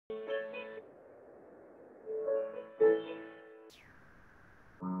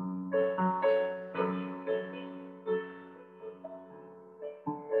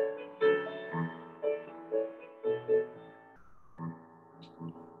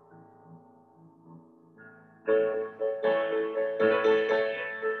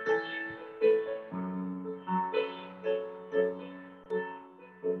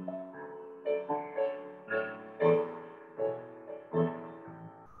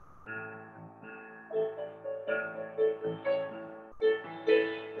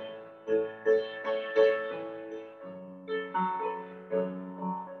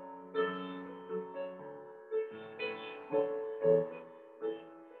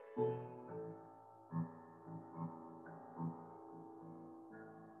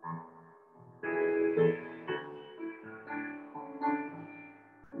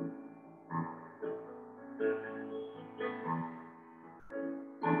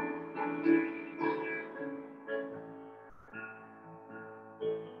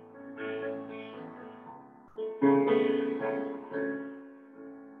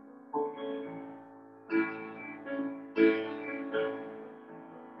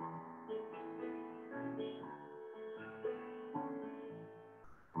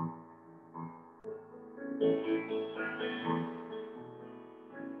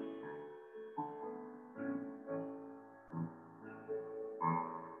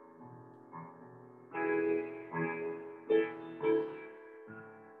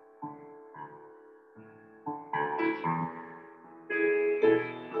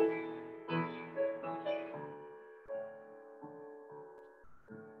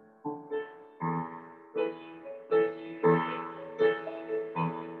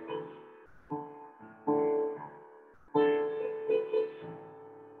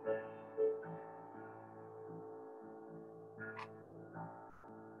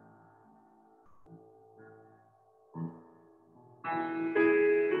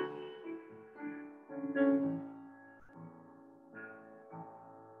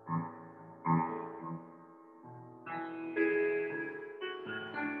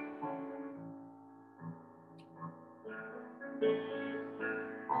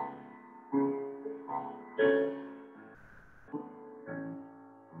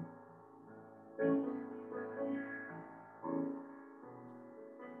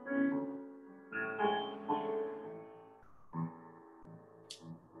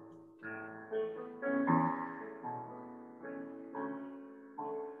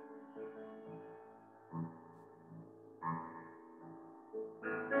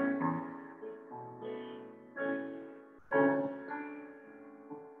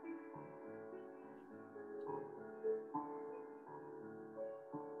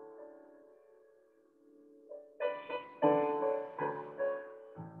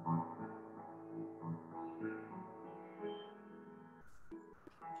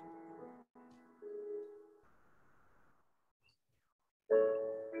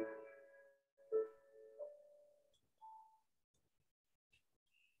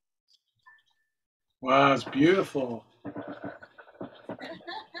Wow, it's beautiful.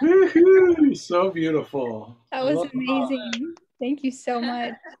 Woohoo! So beautiful. That was amazing. Thank you so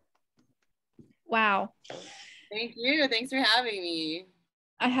much. Wow. Thank you. Thanks for having me.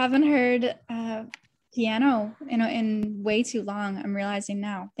 I haven't heard piano in way too long. I'm realizing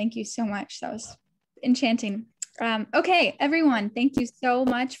now. Thank you so much. That was enchanting. Okay, everyone, thank you so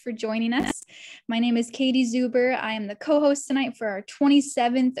much for joining us. My name is Katie Zuber. I am the co-host tonight for our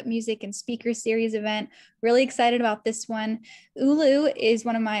 27th Music and Speaker Series event. Really excited about this one. Ulu is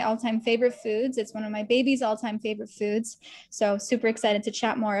one of my all-time favorite foods. It's one of my baby's all-time favorite foods. So super excited to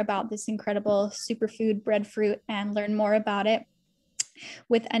chat more about this incredible superfood breadfruit and learn more about it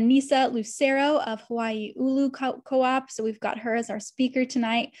with Anissa Lucero of Hawaiʻi ʻUlu Co-op. So we've got her as our speaker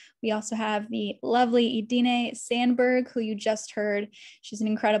tonight. We also have the lovely Ydine Sandberg, who you just heard. She's an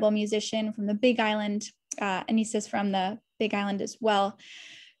incredible musician from the Big Island. Anissa's from the Big Island as well.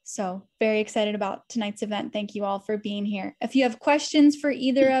 So very excited about tonight's event. Thank you all for being here. If you have questions for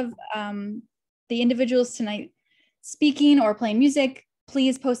either of the individuals tonight speaking or playing music,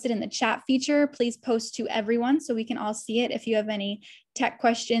 please post it in the chat feature. Please post to everyone so we can all see it. If you have any tech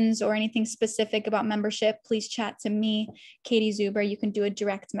questions or anything specific about membership, please chat to me, Katie Zuber. You can do a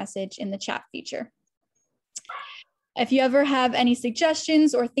direct message in the chat feature. If you ever have any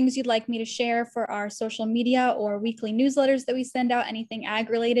suggestions or things you'd like me to share for our social media or weekly newsletters that we send out, anything ag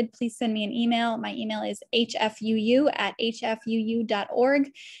related, please send me an email. My email is hfuu@hfuu.org.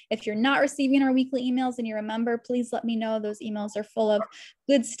 If you're not receiving our weekly emails and you're a member, please let me know. Those emails are full of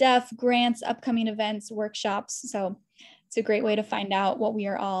good stuff, grants, upcoming events, workshops. So it's a great way to find out what we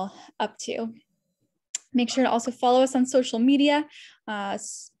are all up to. Make sure to also follow us on social media,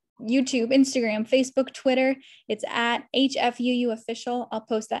 YouTube, Instagram, Facebook, Twitter. It's at HFUU official. I'll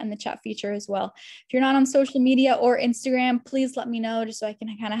post that in the chat feature as well. If you're not on social media or Instagram, please let me know just so I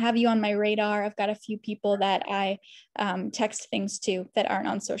can kind of have you on my radar. I've got a few people that I text things to that aren't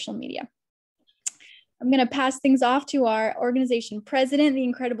on social media. I'm going to pass things off to our organization president, the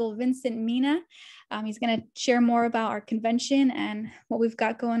incredible Vincent Mina. He's going to share more about our convention and what we've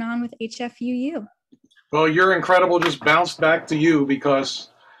got going on with HFUU. Well, you're incredible. Just bounced back to you because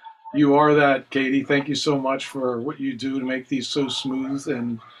you are that, Katie. Thank you so much for what you do to make these so smooth.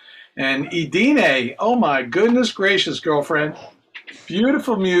 And Ydine, oh my goodness gracious, girlfriend.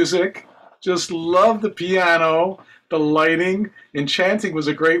 Beautiful music. Just love the piano, the lighting. Enchanting was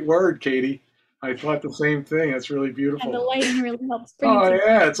a great word, Katie. I thought the same thing. That's really beautiful. And the lighting really helps bring Oh,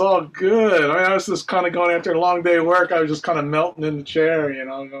 yeah, it's all good. I mean, I was just kind of going after a long day of work. I was just kind of melting in the chair, you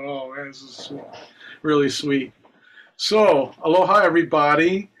know. Going, oh, man, this is sweet. Really sweet. So, aloha,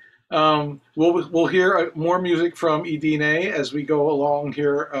 everybody. We'll hear more music from Ydine as we go along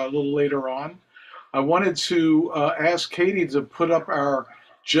here a little later on. I wanted to ask Katie to put up our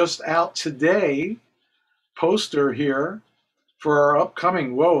Just Out Today poster here for our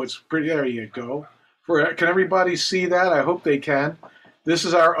upcoming, whoa, it's pretty, there you go. Can everybody see that? I hope they can. This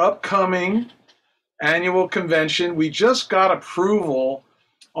is our upcoming annual convention. We just got approval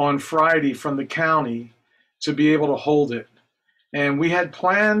on Friday from the county to be able to hold it. And we had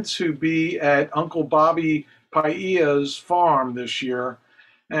planned to be at Uncle Bobby Pai'ia's farm this year.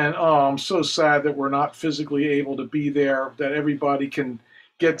 And oh, I'm so sad that we're not physically able to be there, that everybody can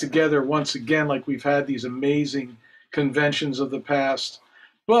get together once again like we've had these amazing conventions of the past.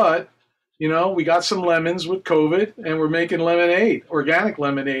 But, you know, we got some lemons with COVID and we're making lemonade, organic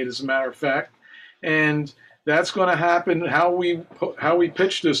lemonade, as a matter of fact. And that's going to happen. How we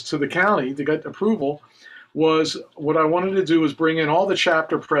pitched this to the county to get approval was, what I wanted to do was bring in all the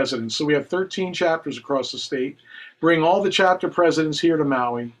chapter presidents. So we have 13 chapters across the state. Bring all the chapter presidents here to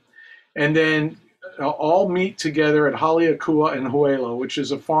Maui, and then all meet together at Haleakua in Hawaiʻi, which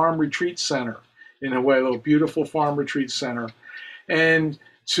is a farm retreat center in Hawaiʻi, beautiful farm retreat center. And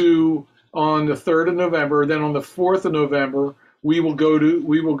on the 3rd of November, then on the 4th of November, we will go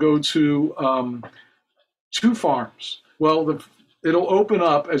to 2 farms. Well, it'll open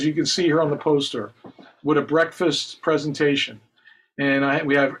up, as you can see here on the poster, with a breakfast presentation. And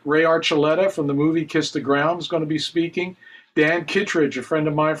we have Ray Archuleta from the movie Kiss the Ground is going to be speaking. Dan Kittredge, a friend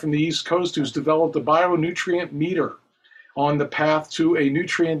of mine from the East Coast, who's developed a bionutrient meter on the path to a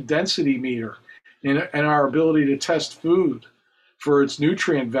nutrient density meter and our ability to test food for its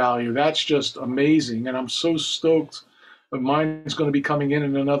nutrient value. That's just amazing. And I'm so stoked. Mine's going to be coming in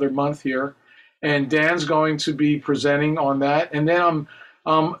another month here. And Dan's going to be presenting on that. And then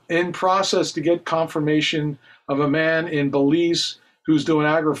I'm in process to get confirmation of a man in Belize who's doing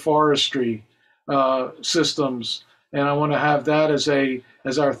agroforestry systems. And I want to have that as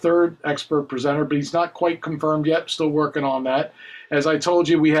our 3rd expert presenter, but he's not quite confirmed yet, still working on that. As I told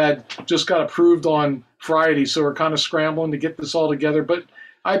you, we had just got approved on Friday, so we're kind of scrambling to get this all together. But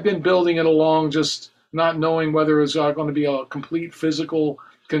I've been building it along, just not knowing whether it's going to be a complete physical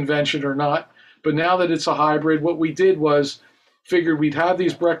convention or not. But now that it's a hybrid, what we did was figured we'd have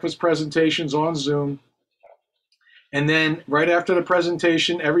these breakfast presentations on Zoom. And then right after the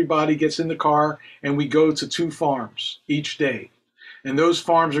presentation, everybody gets in the car and we go to 2 farms each day. And those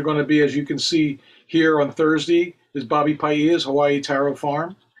farms are going to be, as you can see here on Thursday, is Bobby Pai'ia's Hawaiʻi Taro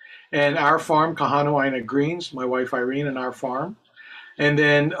Farm. And our farm, Kahanoaina Greens, my wife Irene, and our farm. And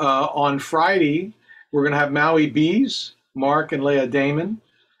then on Friday, we're going to have Maui Bees, Mark and Leah Damon,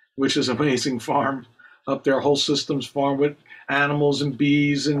 which is an amazing farm up there, whole systems farm with animals and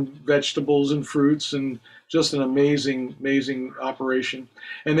bees and vegetables and fruits, and just an amazing, amazing operation.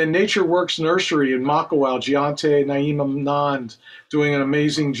 And then Nature Works Nursery in Makawao, Giante Naima Nand, doing an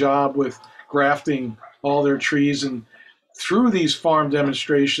amazing job with grafting all their trees. And through these farm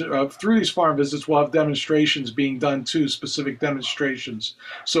demonstrations, through these farm visits, we'll have demonstrations being done too, specific demonstrations.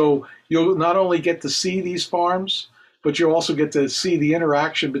 So you'll not only get to see these farms, but you'll also get to see the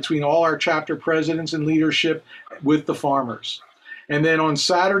interaction between all our chapter presidents and leadership with the farmers. And then on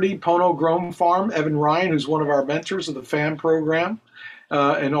Saturday, Pono Grome Farm, Evan Ryan, who's one of our mentors of the FAM program,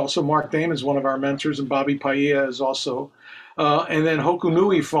 and also Mark Damon is one of our mentors, and Bobby Paiʻia is also. And then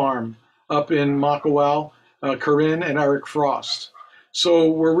Hokunui Farm up in Makawao, Corinne and Eric Frost.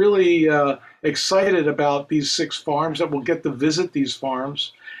 So we're really excited about these 6 farms that we'll get to visit these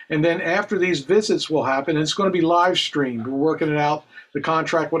farms. And then after these visits will happen, and it's going to be live streamed. We're working it out, the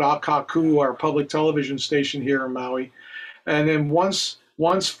contract with Akaku, our public television station here in Maui. And then once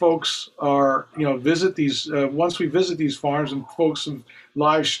folks are, visit these, once we visit these farms and folks have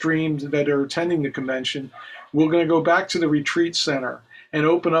live streamed that are attending the convention, we're going to go back to the retreat center and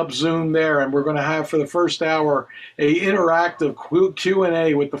open up Zoom there. And we're going to have, for the first hour, a interactive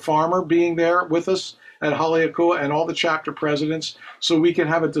Q&A with the farmer being there with us at Haleakua and all the chapter presidents, so we can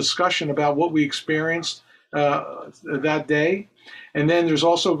have a discussion about what we experienced that day. And then there's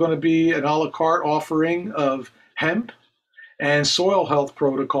also going to be an a la carte offering of hemp and soil health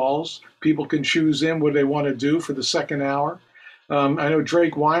protocols. People can choose in what they want to do for the second hour. I know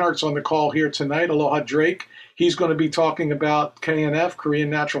Drake Weinert's on the call here tonight. Aloha, Drake. He's going to be talking about KNF, Korean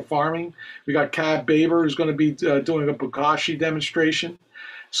Natural Farming. We got Cab Baber, who's going to be doing a bokashi demonstration.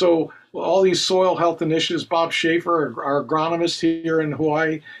 So all these soil health initiatives, Bob Schaefer, our agronomist here in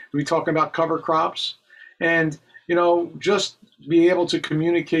Hawaii, we'll be talking about cover crops. And, just be able to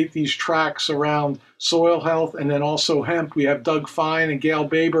communicate these tracks around soil health and then also hemp. We have Doug Fine and Gail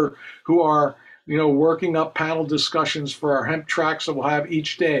Baber who are, working up panel discussions for our hemp tracks that we'll have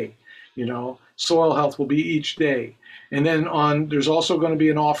each day. Soil health will be each day. And then there's also going to be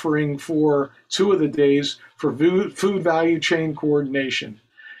an offering for 2 of the days for food value chain coordination.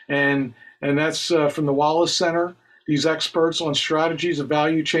 And that's from the Wallace Center. These experts on strategies of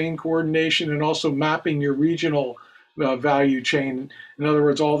value chain coordination and also mapping your regional value chain. In other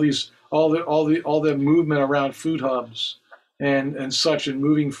words, all the movement around food hubs and such, and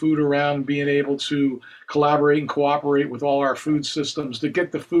moving food around, and being able to collaborate and cooperate with all our food systems to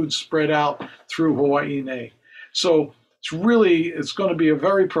get the food spread out through Hawaiʻi. So it's going to be a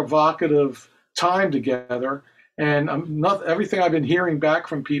very provocative time together. And everything I've been hearing back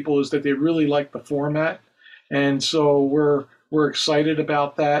from people is that they really like the format. And so we're excited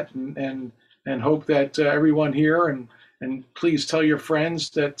about that, and hope that everyone here, and please tell your friends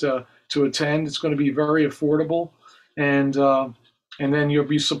that to attend. It's going to be very affordable, and then you'll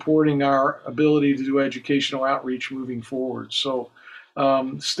be supporting our ability to do educational outreach moving forward. So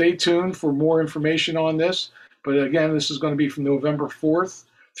stay tuned for more information on this. But again, this is going to be from November 4th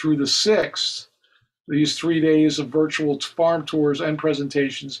through the 6th. These 3 days of virtual farm tours and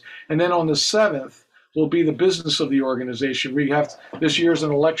presentations. And then on the 7th will be the business of the organization. This year's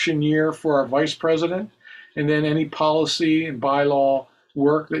an election year for our vice president, and then any policy and bylaw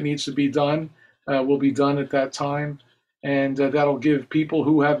work that needs to be done will be done at that time. And that'll give people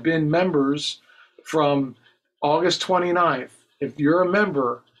who have been members from August 29th, if you're a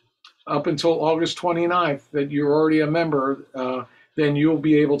member up until August 29th, that you're already a member, then you'll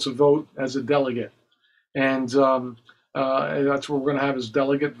be able to vote as a delegate. And that's what we're going to have, is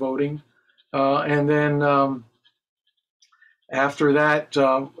delegate voting. And then after that,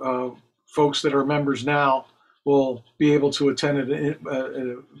 folks that are members now will be able to attend at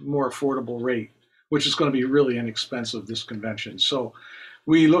a more affordable rate, which is going to be really inexpensive, this convention. So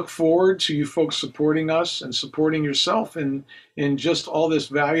we look forward to you folks supporting us and supporting yourself in just all this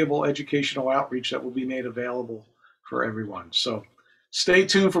valuable educational outreach that will be made available for everyone. So stay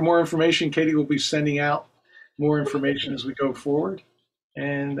tuned for more information. Katie will be sending out more information as we go forward.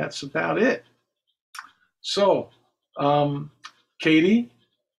 And that's about it. So, Katie,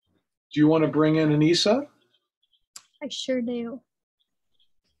 do you want to bring in Anissa? I sure do.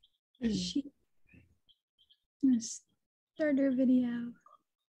 Let's start our video.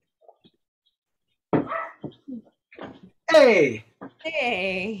 Hey!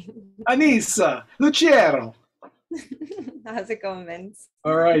 Hey! Anissa Lucero! How's it going, Vince?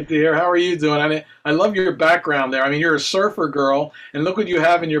 All right, dear. How are you doing? I love your background there. I mean, you're a surfer girl, and look what you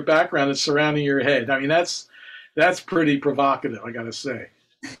have in your background that's surrounding your head. I mean, that's pretty provocative, I got to say.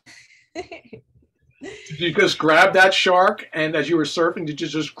 Did you just grab that shark, and as you were surfing, did you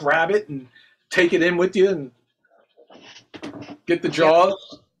just grab it and take it in with you and get the jaws?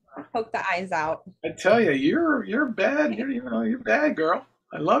 Yep. Poke the eyes out. I tell you, you're bad. You're bad, girl.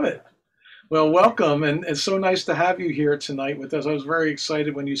 I love it. Well, welcome, and it's so nice to have you here tonight with us. I was very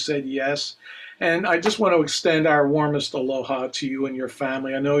excited when you said yes, and I just want to extend our warmest aloha to you and your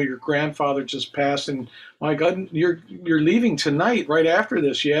family. I know your grandfather just passed, and my God, you're leaving tonight right after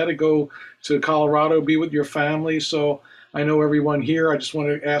this. You had to go to Colorado, be with your family. So I know everyone here, I just want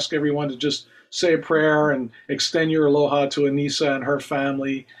to ask everyone to just say a prayer and extend your aloha to Anissa and her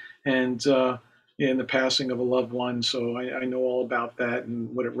family, and in the passing of a loved one. So I know all about that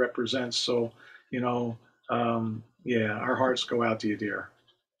and what it represents. So, yeah, our hearts go out to you, dear.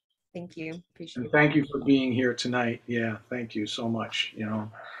 Thank you. Appreciate it. Thank you for being here tonight. Yeah, thank you so much.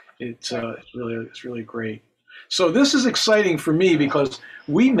 It's really great. So this is exciting for me because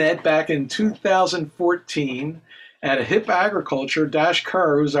we met back in 2014 at a Hip Agriculture. Dash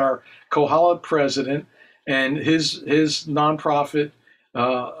Kerr, who's our Kohala president, and his nonprofit,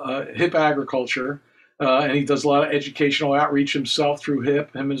 Hip Agriculture, and he does a lot of educational outreach himself through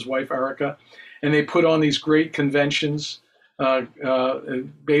HIP, him and his wife Erica, and they put on these great conventions.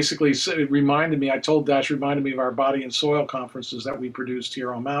 Basically, it reminded me. I told Dash, reminded me of our body and soil conferences that we produced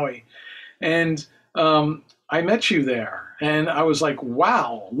here on Maui, and I met you there, and I was like,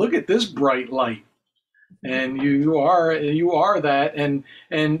 wow, look at this bright light. And you are that, and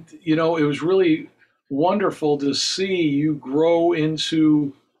you know, it was really wonderful to see you grow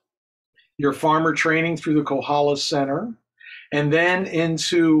into your farmer training through the Kohala Center, and then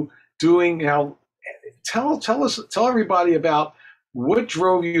into doing now. Tell everybody about what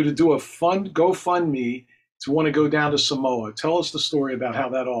drove you to do a GoFundMe to want to go down to Samoa. Tell us the story about how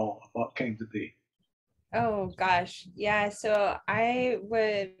that all came to be. Oh gosh, yeah. So I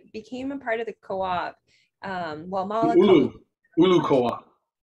became a part of the co-op. ʻUlu co-op.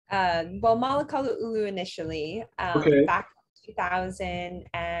 Malakalu ʻUlu initially, Okay. back in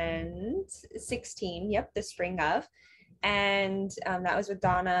 2016. Yep, the spring of. And that was with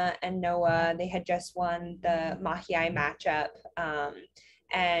Donna and Noah. They had just won the Mahiai matchup,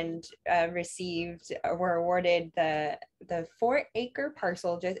 and were awarded the 4-acre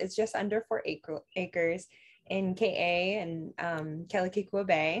parcel. It's just under 4 acres in KA and Kelikikua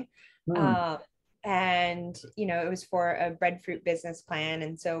Bay. And you know, it was for a breadfruit business plan.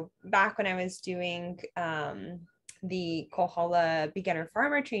 And so back when I was doing the Kohala beginner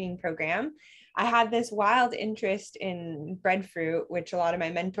farmer training program, I had this wild interest in breadfruit, which a lot of my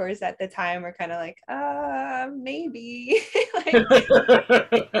mentors at the time were kind of like, maybe like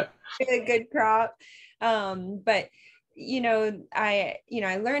a good crop. But I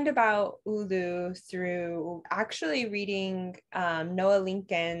learned about ʻUlu through actually reading Noah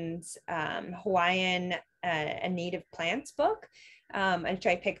Lincoln's Hawaiian and Native Plants book, which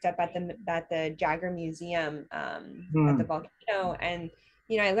I picked up at the Jagger Museum at the volcano. And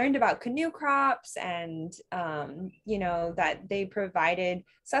I learned about canoe crops, and that they provided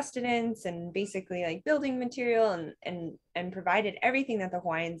sustenance and basically like building material, and provided everything that the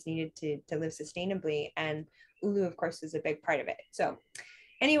Hawaiians needed to live sustainably. And ʻUlu, of course, is a big part of it. So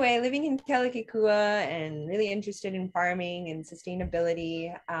anyway, living in Kelikikua and really interested in farming and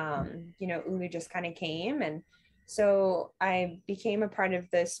sustainability, ʻUlu just kind of came. And so I became a part of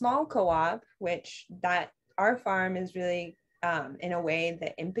the small co-op, which that our farm is really, in a way,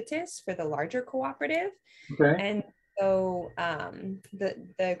 the impetus for the larger cooperative. Okay. And so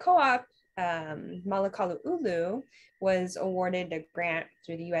the co-op, Malakalu ʻUlu, was awarded a grant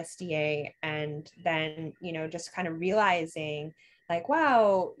through the USDA, and then just kind of realizing like,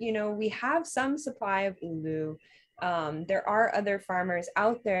 wow, we have some supply of ʻUlu. There are other farmers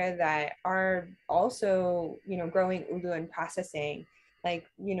out there that are also growing ʻUlu and processing. Like,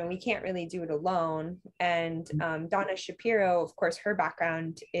 we can't really do it alone. And Donna Shapiro, of course, her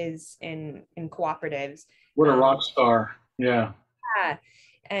background is in cooperatives. What a rock star. Yeah.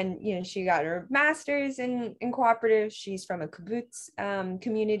 And she got her master's in cooperatives. She's from a kibbutz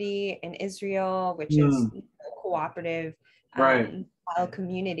community in Israel, which is a cooperative style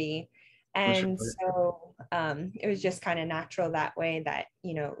community. And so it was just kind of natural that way that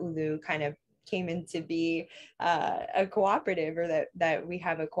ʻUlu kind of came into be a cooperative, or that we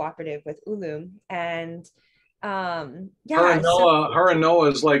have a cooperative with ʻUlu. And her and Noah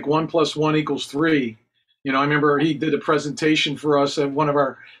is like 1 + 1 = 3. I remember he did a presentation for us at one of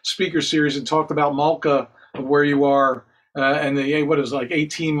our speaker series and talked about Malka, of where you are, and what is like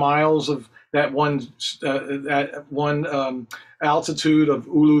 18 miles of that one altitude of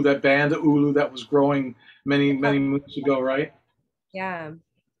ʻUlu, that band of ʻUlu that was growing many moons ago, right? Yeah.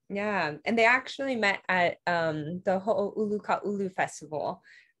 And they actually met at the whole ʻUlu festival.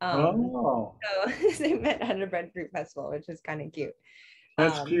 So they met at a breadfruit festival, which is kind of cute.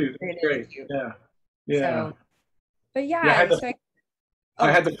 That's cute. That's great. Cute. Yeah. So, but yeah,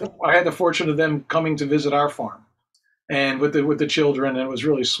 I had the fortune of them coming to visit our farm, and with the children, and it was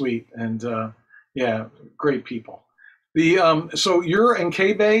really sweet. And great people. So you're in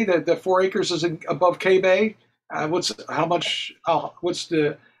K Bay. The 4 acres is above K Bay. What's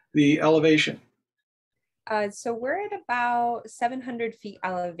the elevation? So we're at about 700 feet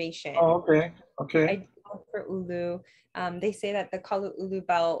elevation. Oh, okay. For ʻUlu, they say that the Kalu ʻUlu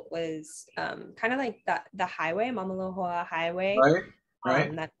belt was kind of like the highway, Mamalohoa Highway.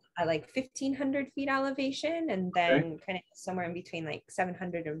 Right. That's at like 1,500 feet elevation, and then kind of somewhere in between like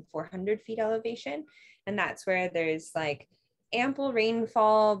 700 and 400 feet elevation. And that's where there's like ample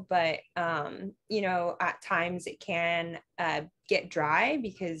rainfall, but at times it can get dry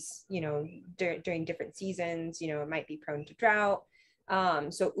because during different seasons it might be prone to drought.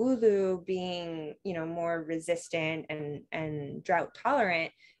 So ʻUlu being, you know, more resistant and drought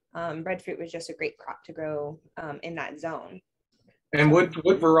tolerant, breadfruit was just a great crop to grow in that zone. And what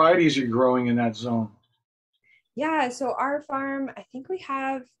varieties are you growing in that zone? Yeah, so our farm, I think we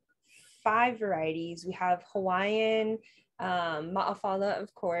have 5 varieties. We have Hawaiian, Ma'afala,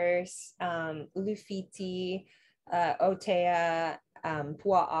 of course, ʻUlu, Otea,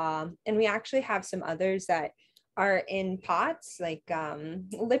 Pua'a, and we actually have some others that are in pots, like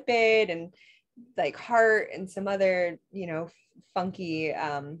Lipid and like Heart and some other, you know, funky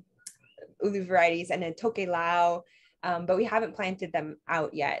ʻUlu varieties, and a Tokelau. But we haven't planted them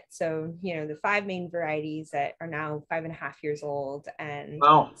out yet. So, you know, the 5 main varieties that are now 5.5 years old, and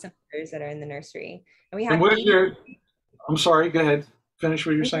Wow. some others that are in the nursery. And we And have what is 80, your, I'm sorry, go ahead. Finish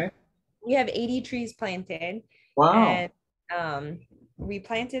what you're saying. we have 80 trees planted. Wow. And we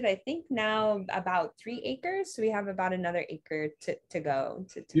planted, I think now about 3 acres. So we have about another acre to go.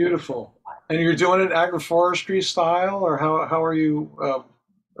 Beautiful. And you're doing it agroforestry style, or how are you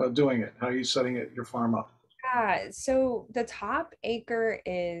doing it? How are you setting it, your farm up? Yeah, so the top acre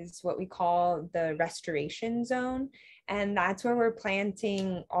is what we call the restoration zone. And that's where we're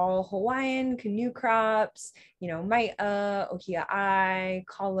planting all Hawaiian canoe crops, you know, mai'a, ohia'i,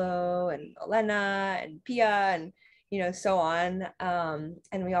 kalo, and olena, and pia, and, you know, so on.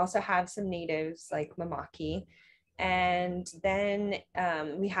 And we also have some natives like mamaki. And then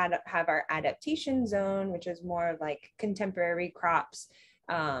we have our adaptation zone, which is more like contemporary crops.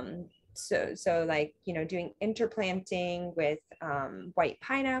 So like, you know, doing interplanting with white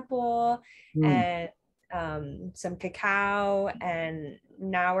pineapple and some cacao. And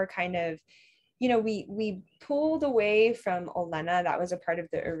now we're kind of, you know, we pulled away from olena. That was a part of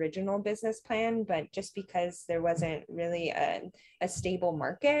the original business plan, but just because there wasn't really a stable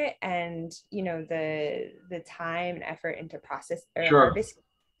market, and, you know, the time and effort into process or harvest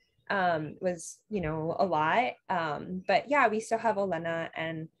was, you know, a lot. But yeah, we still have olena,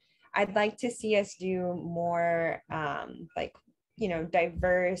 and I'd like to see us do more like, you know,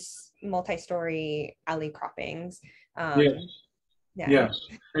 diverse multi-story alley croppings. Yes. Yeah. Yes.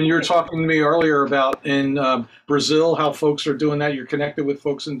 And you were talking to me earlier about in Brazil, how folks are doing that. You're connected with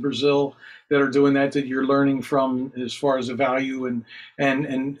folks in Brazil that are doing that you're learning from as far as the value and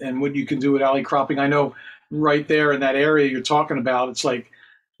what you can do with alley cropping. I know right there in that area you're talking about, it's like,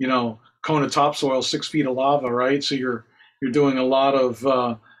 you know, cone of topsoil, 6 feet of lava, right? So you're doing a lot of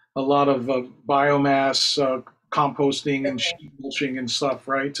biomass composting and sheet mulching and stuff,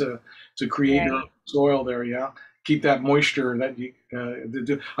 right? To create your soil there, yeah. Keep that moisture that you.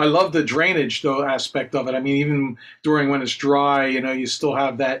 I love the drainage though aspect of it. I mean, even during when it's dry, you know, you still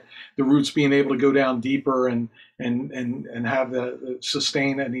have that the roots being able to go down deeper and have the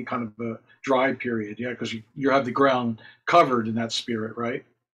sustain any kind of a dry period. Yeah, because you have the ground covered in that spirit, right?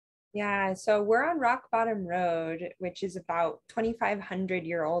 Yeah, so we're on Rock Bottom Road, which is about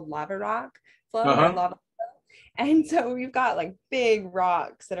 2,500-year-old lava rock flow or lava. And so we've got like big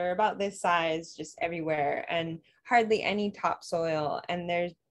rocks that are about this size just everywhere, and hardly any topsoil. And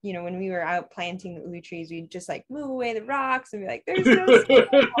there's, you know, when we were out planting the ʻUlu trees, we'd just like move away the rocks and be like, there's no soil.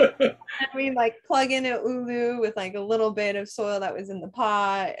 And we'd like plug in an ʻUlu with like a little bit of soil that was in the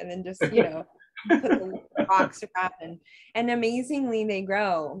pot, and then just, you know, put the rocks around, and amazingly they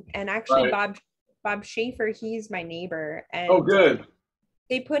grow. And actually Bob Schaefer, he's my neighbor, and oh, good.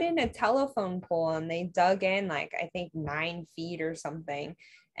 They put in a telephone pole and they dug in like, I think 9 feet or something.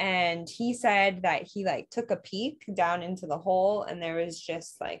 And he said that he like took a peek down into the hole, and there was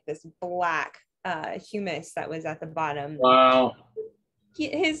just like this black humus that was at the bottom. Wow.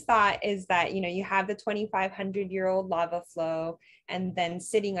 His thought is that, you know, you have the 2,500-year-old lava flow, and then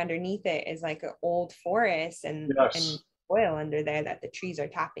sitting underneath it is like an old forest and oil under there that the trees are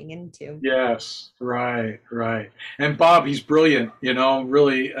tapping into. Yes, right. And Bob, he's brilliant, you know,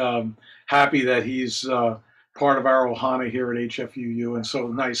 really happy that he's part of our Ohana here at HFUU, and so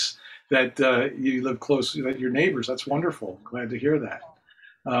nice that you live close, that your neighbors. That's wonderful. Glad to hear that.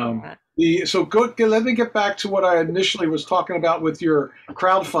 So let me get back to what I initially was talking about with your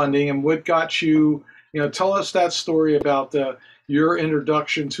crowdfunding and what got you, you know, tell us that story about your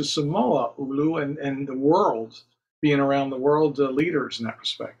introduction to Samoa, ʻUlu, and the world, being around the world leaders in that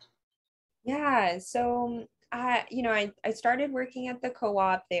respect. Yeah, so you know, I started working at the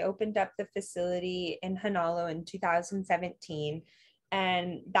co-op. They opened up the facility in Hanalo in 2017,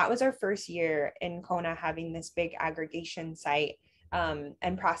 and that was our first year in Kona having this big aggregation site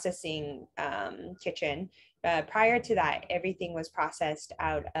and processing kitchen. Prior to that, everything was processed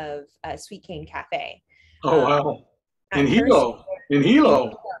out of Sweet Cane Cafe. Oh wow! In Hilo.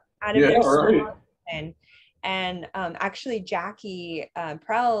 Out of their kitchen. And actually, Jackie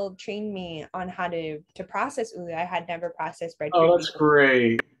Prell trained me on how to process ʻUlu. I had never processed breadfruit Oh, that's before.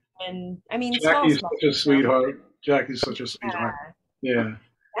 great. And I mean, Jackie's small, such a sweetheart. Jackie's such a sweetheart. Yeah.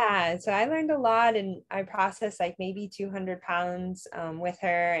 Yeah, so I learned a lot, and I processed like maybe 200 pounds with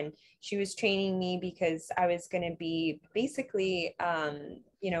her, and she was training me because I was going to be basically,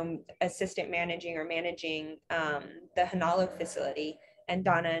 assistant managing or managing the Hanalo facility, and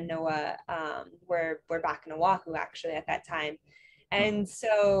Donna and Noah were back in Oahu actually at that time. And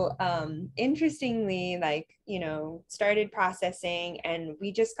so interestingly, like, started processing, and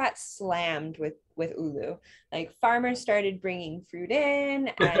we just got slammed with ʻUlu. Like, farmers started bringing fruit in,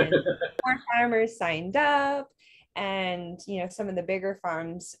 and more farmers signed up. And, some of the bigger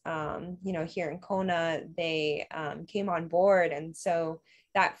farms, here in Kona, they came on board. And so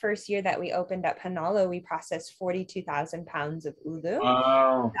that first year that we opened up Hanalo, we processed 42,000 pounds of ʻUlu.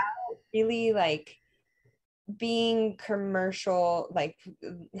 Wow. Really, like, being commercial, like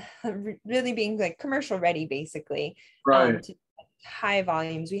really being like commercial ready, basically. Right. To high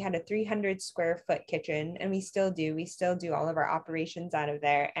volumes. We had a 300 square foot kitchen, and we still do all of our operations out of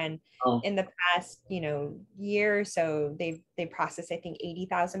there. And in the past, year or so, they processed, I think,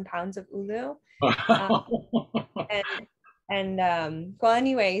 80,000 pounds of ʻUlu. Well,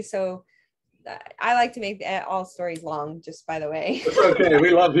 anyway, so I like to make all stories long, just by the way. It's okay.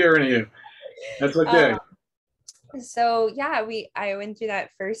 We love hearing you. That's okay. So yeah, I went through that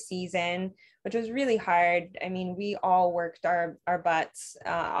first season, which was really hard. I mean, we all worked our butts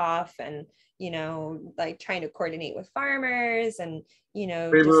off, and like trying to coordinate with farmers, and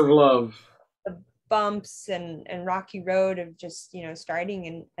Labor just of love. the bumps and rocky road of just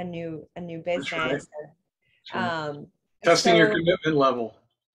starting a new business. Right. Testing your commitment level.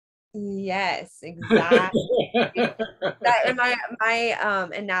 Yes, exactly. That, and my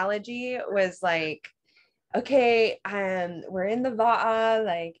analogy was like, okay, we're in the va'a,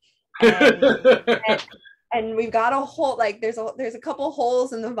 like, and we've got a hole, like there's a couple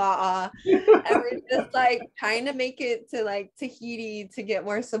holes in the va'a, and we're just like trying to make it to like Tahiti to get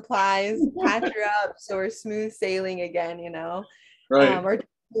more supplies, patch her up so we're smooth sailing again, right. Or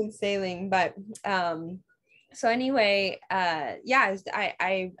smooth sailing. But so anyway, yeah,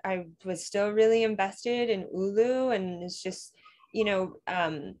 I was still really invested in ʻUlu, and it's just,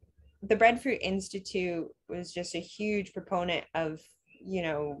 the Breadfruit Institute was just a huge proponent of,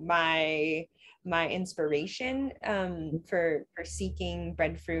 my inspiration for seeking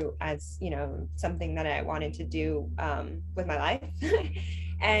breadfruit as, something that I wanted to do with my life.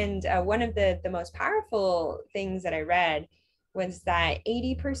 And one of the most powerful things that I read was that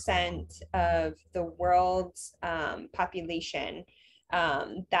 80% of the world's population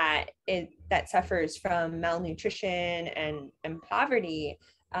that suffers from malnutrition and poverty,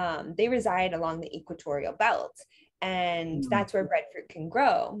 they reside along the equatorial belt, and that's where breadfruit can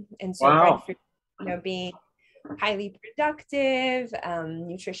grow. And so breadfruit, being highly productive,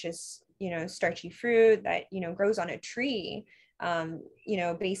 nutritious, starchy fruit that grows on a tree,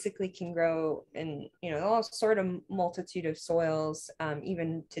 basically can grow in all sort of multitude of soils,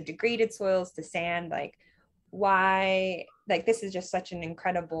 even to degraded soils, to sand. Like, why, like, this is just such an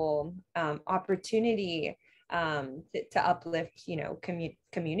incredible opportunity to uplift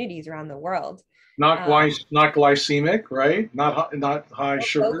communities around the world. Not glycemic, right? Not high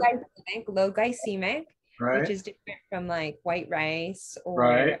sugar. Low glycemic, right? Which is different from like white rice or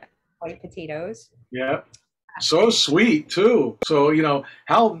right. white potatoes. Yeah. So sweet too. So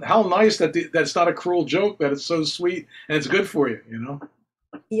how nice that that's not a cruel joke, that it's so sweet and it's good for you.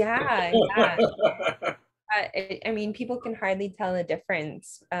 Yeah. I mean, people can hardly tell the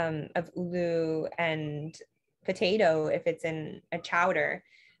difference of ʻUlu and potato if it's in a chowder.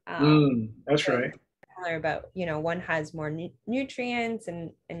 That's right. But one has more nutrients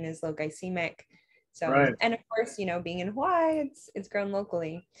and is low glycemic. So right. And of course, being in Hawaii, it's grown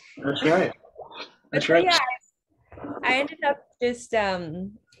locally. That's right. That's right. Yeah, I ended up just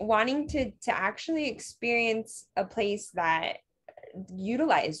wanting to actually experience a place that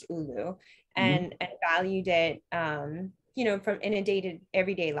utilized ʻUlu and valued it, from in a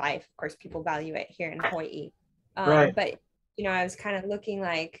everyday life. Of course, people value it here in Hawaii. right. But I was kind of looking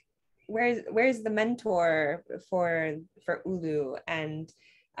like, where's the mentor for ʻUlu, and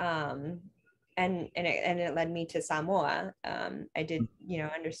it led me to Samoa. I did,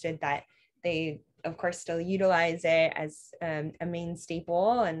 understood that they, of course, still utilize it as a main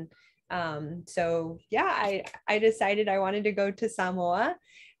staple. And so, yeah, I decided I wanted to go to Samoa.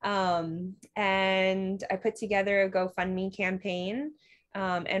 And I put together a GoFundMe campaign.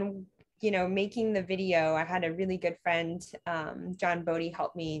 And making the video, I had a really good friend, John Bodie,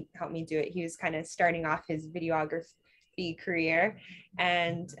 help me do it. He was kind of starting off his videography career,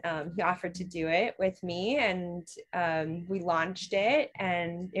 and he offered to do it with me, and we launched it,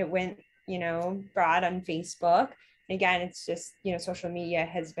 and it went broad on Facebook. Again, it's just social media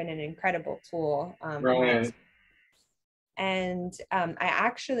has been an incredible tool. Right. And I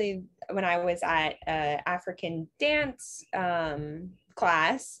actually, when I was at African dance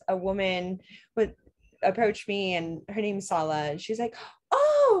class, a woman would approach me, and her name's Sala, and she's like,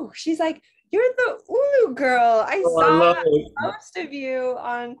 "Oh," she's like, "You're the ʻUlu girl. I saw a post of you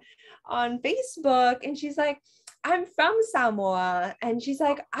on Facebook," and she's like, "I'm from Samoa," and she's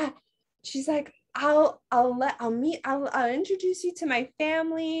like, I'll introduce you to my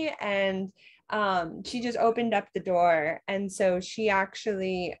family," and she just opened up the door. And so she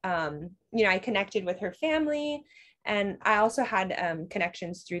actually, I connected with her family, and I also had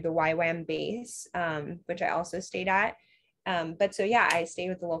connections through the YWAM base, which I also stayed at. But so, yeah, I stayed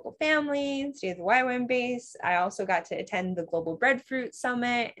with the local family, stayed at the YWAM base. I also got to attend the Global Breadfruit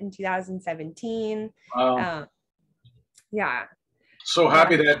Summit in 2017. Wow. Yeah. So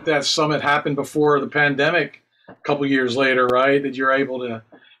happy that that summit happened before the pandemic a couple years later, right? That you're able to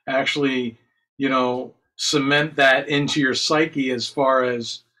actually, cement that into your psyche as far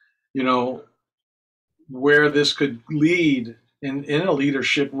as, where this could lead in a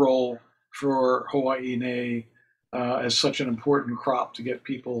leadership role for Hawai'i as such an important crop to get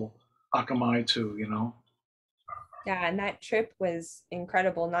people akamai to. Yeah, and that trip was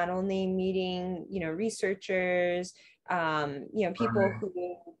incredible. Not only meeting, researchers, people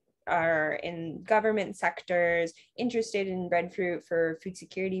who are in government sectors interested in breadfruit for food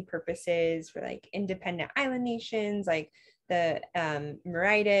security purposes, for like independent island nations, like the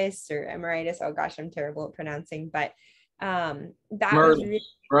Emeritus or Emeritus. Oh gosh, I'm terrible at pronouncing, but that was really,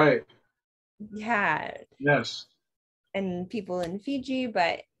 right. Yeah. Yes. And people in Fiji,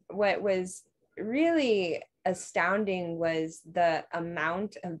 but what was really astounding was the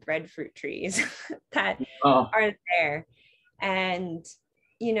amount of breadfruit trees that are there. And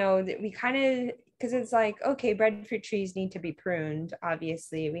that we kind of, because it's like, okay, breadfruit trees need to be pruned,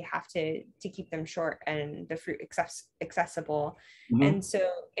 obviously we have to keep them short and the fruit accessible. Mm-hmm. And so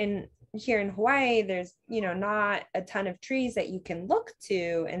here in Hawaii, there's not a ton of trees that you can look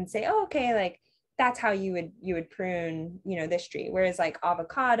to and say, oh, okay, like that's how you would prune this tree. Whereas like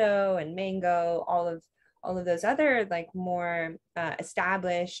avocado and mango, all of those other like more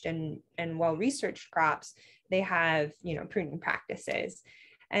established and well researched crops, they have pruning practices.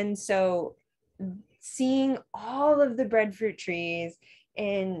 And so seeing all of the breadfruit trees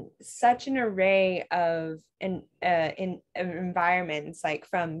in such an array of in environments, like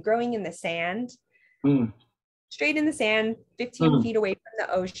from growing in the sand, straight in the sand, 15 feet away from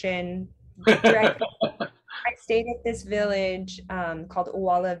the ocean. I stayed at this village called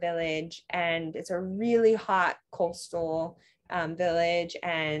Uwala Village, and it's a really hot coastal village,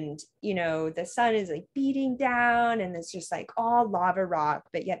 and the sun is like beating down, and it's just like all lava rock,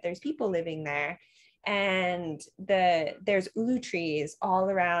 but yet there's people living there, and there's ʻUlu trees all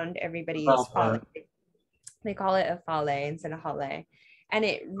around everybody's fale. They call it a fale instead of hale, and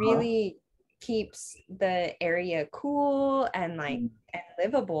it really keeps the area cool and like and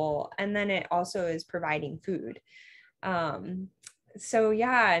livable, and then it also is providing food. So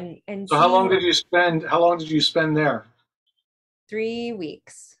yeah, and so how long did you spend there? 3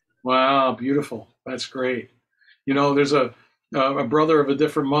 weeks. Wow, beautiful. That's great. There's a brother of a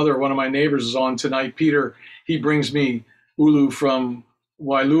different mother. One of my neighbors is on tonight, Peter. He brings me ʻUlu from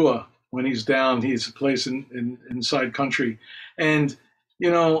Wailua when he's down. He's a place in inside country. And,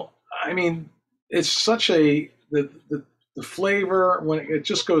 I mean, it's such the flavor, when it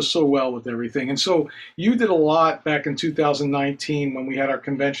just goes so well with everything. And so you did a lot back in 2019 when we had our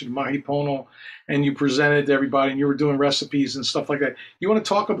convention in Mahipono, and you presented to everybody, and you were doing recipes and stuff like that. You want to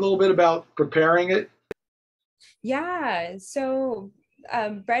talk a little bit about preparing it? Yeah. So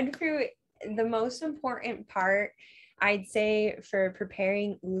breadfruit, the most important part, I'd say, for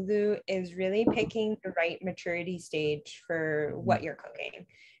preparing ʻUlu is really picking the right maturity stage for what you're cooking.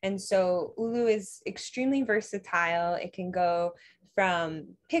 And so ʻUlu is extremely versatile. It can go from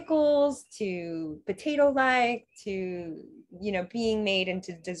pickles to potato-like to, being made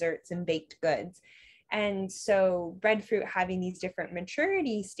into desserts and baked goods. And so breadfruit having these different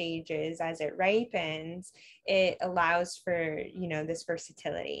maturity stages as it ripens, it allows for, this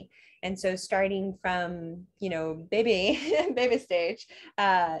versatility. And so starting from, baby stage,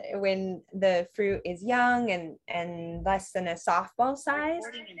 when the fruit is young and less than a softball size,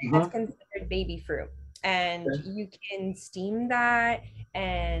 that's considered baby fruit. And you can steam that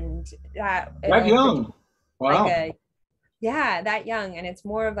and and that young. Wow. Like that young, and it's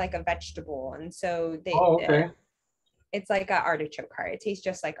more of like a vegetable, and so they okay. It's like an artichoke heart. It tastes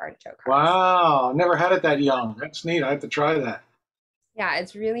just like artichoke hearts. Wow, never had it that young. That's neat. I have to try that. Yeah,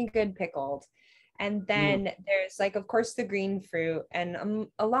 it's really good pickled. And then there's like, of course, the green fruit. And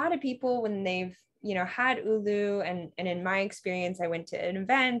a lot of people, when they've, had ʻUlu, and in my experience, I went to an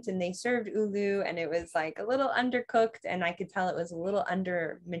event and they served ʻUlu and it was like a little undercooked, and I could tell it was a little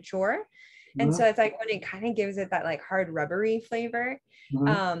under mature. And so it's like when it kind of gives it that like hard rubbery flavor.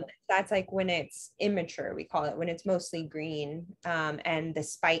 That's like when it's immature, we call it, when it's mostly green, and the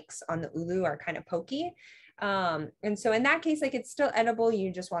spikes on the ʻUlu are kind of pokey. And so in that case, like it's still edible,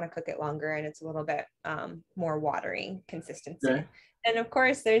 you just want to cook it longer and it's a little bit more watery consistency. Okay. And of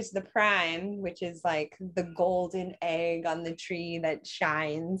course there's the prime, which is like the golden egg on the tree that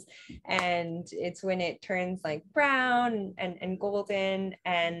shines, and it's when it turns like brown and golden,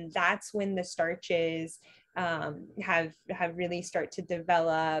 and that's when the starches have really start to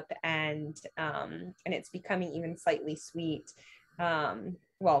develop, and it's becoming even slightly sweet. So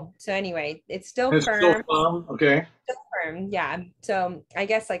anyway, it's still firm. Still firm. Okay. Still firm, yeah. So I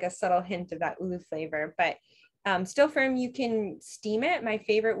guess like a subtle hint of that ʻUlu flavor, but still firm. You can steam it. My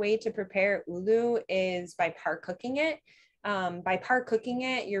favorite way to prepare ʻUlu is by par cooking it. By par cooking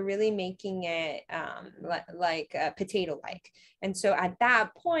it, you're really making it like potato-like. And so at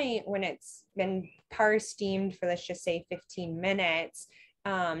that point, when it's been par steamed for, let's just say 15 minutes,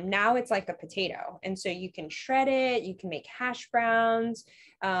 now it's like a potato. And so you can shred it, you can make hash browns,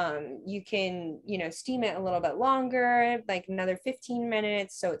 you can, steam it a little bit longer, like another 15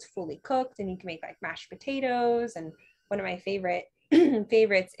 minutes. So it's fully cooked, and you can make like mashed potatoes. And one of my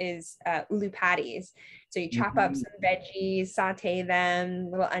favorites is ʻUlu patties. So you chop up some veggies, saute them,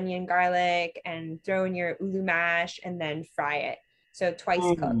 little onion, garlic, and throw in your ʻUlu mash and then fry it. So twice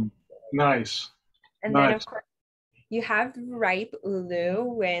cooked. Nice. And then of course, you have ripe ʻUlu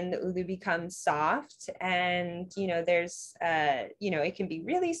when the ʻUlu becomes soft, and there's it can be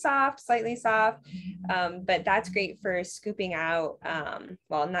really soft, slightly soft, but that's great for scooping out.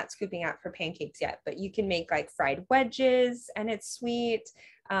 Well, not scooping out for pancakes yet, but you can make like fried wedges, and it's sweet.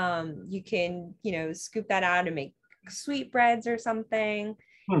 You can scoop that out and make sweetbreads or something.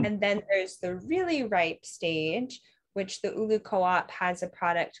 And then there's the really ripe stage, which the ʻUlu Co-op has a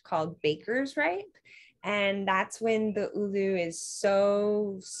product called Baker's Ripe. And that's when the ʻUlu is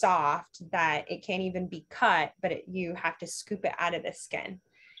so soft that it can't even be cut, but you have to scoop it out of the skin.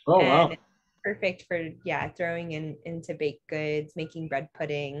 Oh, and wow. It's perfect for, throwing into baked goods, making bread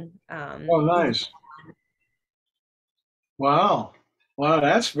pudding. Oh, nice. Wow. Wow,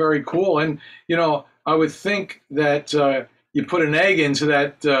 that's very cool. And, I would think that you put an egg into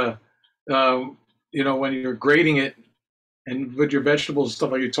that, when you're grating it, and with your vegetables and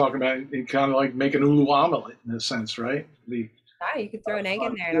stuff like you're talking about, it kind of like make an ʻUlu omelet in a sense, right? You could throw an egg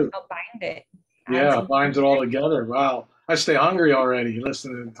in there and it'll help bind it. Yeah, binds it all together. Wow. I stay hungry already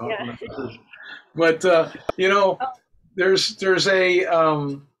listening to them talking about this. But, there's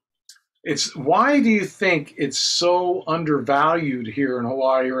a, it's, why do you think it's so undervalued here in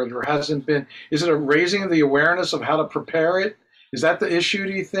Hawaii, or there hasn't been, is it a raising of the awareness of how to prepare it? Is that the issue,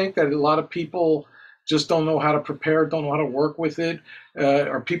 do you think, that a lot of people just don't know how to prepare it, don't know how to work with it?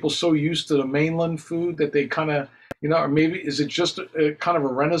 Are people so used to the mainland food that they kind of, or maybe is it just a kind of a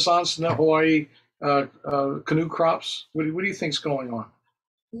renaissance in the Hawaii canoe crops? What do you think's going on?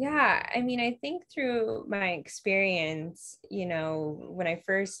 Yeah, I mean, I think through my experience, when I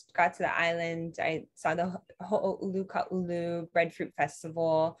first got to the island, I saw the Ho'oulu Ka'ulu Breadfruit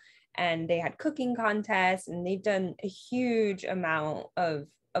Festival, and they had cooking contests, and they've done a huge amount of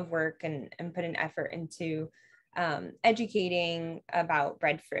work and put an effort into educating about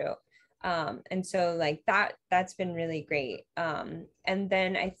breadfruit. And so like that's been really great. And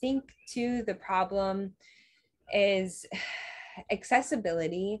then I think too, the problem is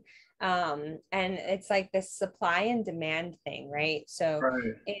accessibility. And it's like this supply and demand thing, right? So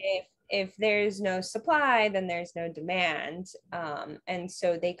right. If there's no supply, then there's no demand. And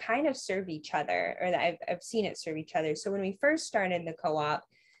so they kind of serve each other, or I've seen it serve each other. So when we first started the co-op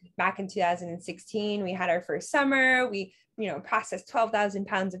back in 2016, we had our first summer. We processed 12,000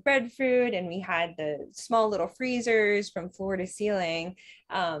 pounds of breadfruit, and we had the small little freezers from floor to ceiling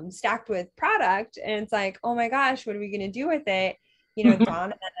stacked with product. And it's like, oh my gosh, what are we going to do with it?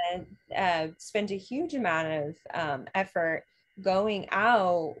 Donna spent a huge amount of effort going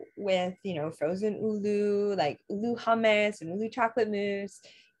out with, frozen ʻUlu, like ʻUlu hummus and ʻUlu chocolate mousse,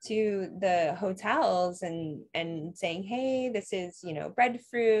 to the hotels and saying, hey, this is,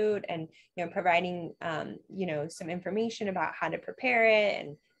 breadfruit, and, providing, some information about how to prepare it,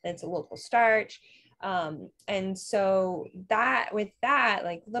 and it's a local starch. And so that with that,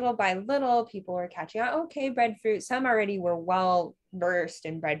 like little by little, people were catching on, okay, breadfruit. Some already were well versed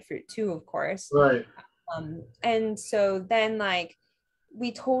in breadfruit too, of course. Right. And so then like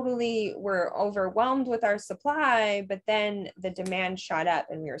we totally were overwhelmed with our supply, but then the demand shot up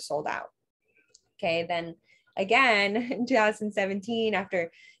and we were sold out. Okay, then again in 2017,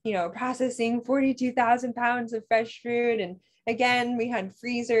 after processing 42,000 pounds of fresh fruit, and again we had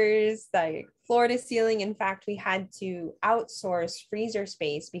freezers like floor to ceiling. In fact, we had to outsource freezer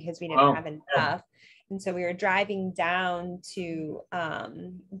space because we didn't have enough. And so we were driving down to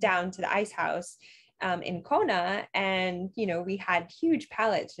the ice house in Kona, and we had huge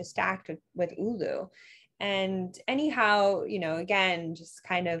pallets just stacked with ʻUlu. And anyhow, again, just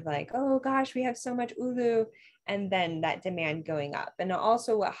kind of like, oh gosh, we have so much ʻUlu, and then that demand going up. And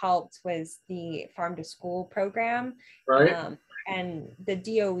also what helped was the farm to school program, right? And the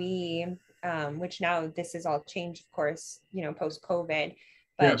DOE, which now this is all changed, of course, post COVID.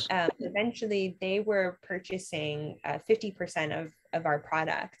 But Yes. Eventually they were purchasing 50% of our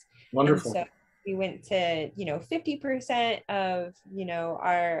product. Wonderful. And so we went to 50% of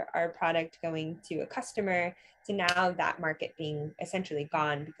our product going to a customer, to now that market being essentially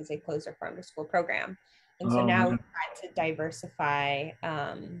gone because they closed their farm to school program. And so now we've had to diversify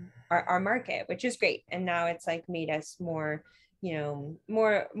our market, which is great. And now it's like made us more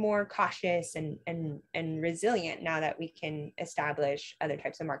more cautious and resilient now that we can establish other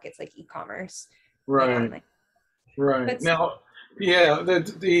types of markets like e-commerce. Right. Right. But Now, yeah,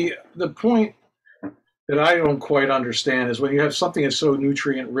 the point that I don't quite understand is when you have something that's so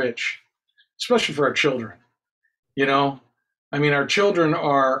nutrient rich, especially for our children. I mean, our children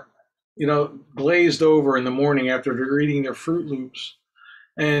are, glazed over in the morning after they're eating their Fruit Loops,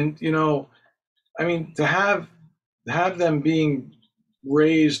 and I mean, to have them being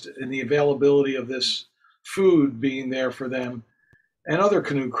raised in the availability of this food being there for them, and other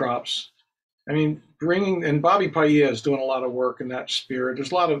canoe crops. I mean, and Bobby Paia is doing a lot of work in that spirit.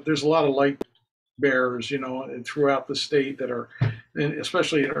 There's a lot of light bearers, throughout the state that are, and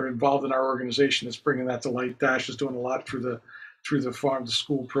especially are involved in our organization that's bringing that to light. Dash is doing a lot through the farm to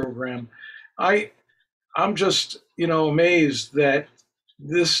school program. I'm just, amazed that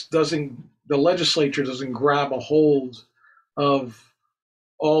the legislature doesn't grab a hold of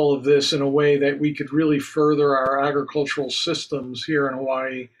all of this in a way that we could really further our agricultural systems here in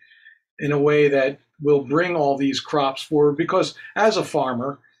Hawaii in a way that will bring all these crops forward. Because as a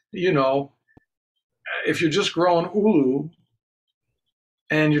farmer, if you're just growing ʻUlu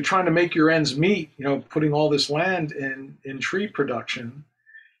and you're trying to make your ends meet, putting all this land in tree production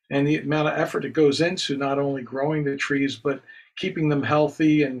and the amount of effort that goes into not only growing the trees, but keeping them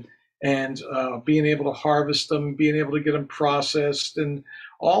healthy and being able to harvest them, being able to get them processed and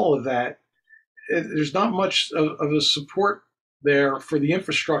all of that, there's not much of a support there for the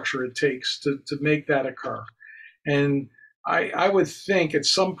infrastructure it takes to make that occur. And I would think at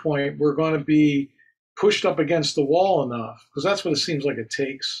some point we're going to be pushed up against the wall enough, because that's what it seems like it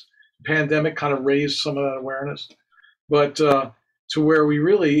takes. The pandemic kind of raised some of that awareness, but to where we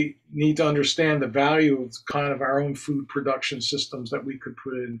really need to understand the value of kind of our own food production systems that we could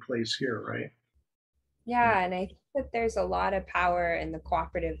put in place here, right? Yeah, and I think that there's a lot of power in the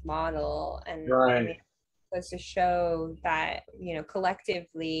cooperative model, and right. I mean, goes to show that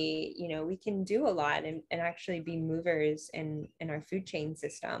collectively we can do a lot and actually be movers in our food chain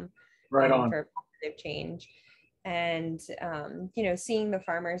system, right on, for positive change. And seeing the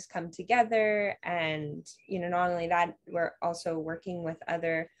farmers come together, and not only that, we're also working with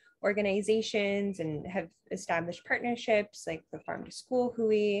other organizations and have established partnerships like the Farm to School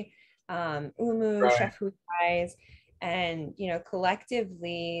Hui, UMU, right. Chef Hui's, and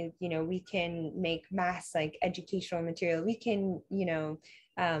collectively we can make mass like educational material. We can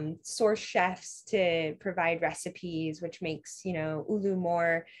source chefs to provide recipes, which makes ʻUlu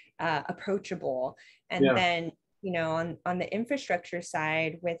more approachable. And then on the infrastructure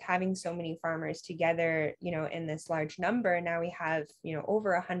side, with having so many farmers together in this large number, now we have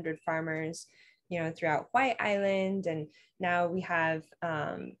over 100 farmers throughout Hawaiʻi Island, and now we have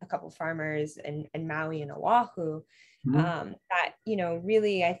a couple farmers in Maui and Oahu. That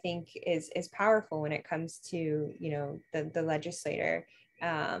really I think is powerful when it comes to the legislator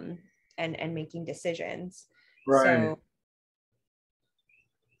and making decisions. Right. So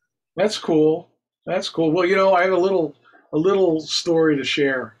that's cool. That's cool. Well, I have a little story to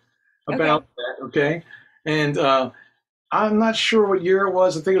share about that. Okay, and I'm not sure what year it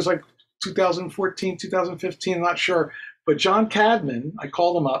was. I think it was like 2014, 2015. I'm not sure. But John Cadman, I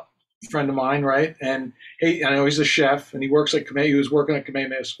called him up friend of mine, right? And I know he's a chef, and he works at Kamehameha. He was working at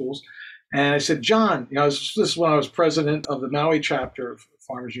Kamehameha schools. And I said, John, this is when I was president of the Maui chapter of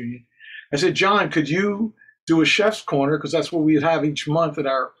Farmers Union. I said, John, could you do a chef's corner? Because that's what we'd have each month at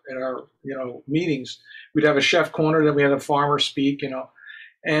our meetings. We'd have a chef corner, then we had a farmer speak,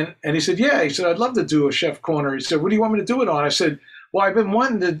 And he said, yeah. He said, I'd love to do a chef corner. He said, what do you want me to do it on? I said, well, I've been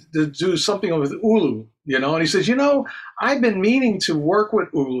wanting to do something with ʻUlu, And he says, I've been meaning to work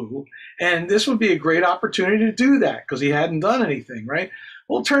with ʻUlu, and this would be a great opportunity to do that because he hadn't done anything, right?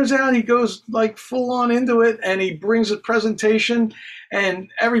 Well, it turns out he goes like full on into it, and he brings a presentation, and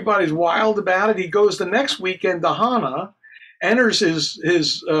everybody's wild about it. He goes the next weekend to Hana, enters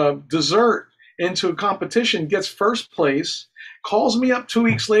his dessert into a competition, gets first place, calls me up 2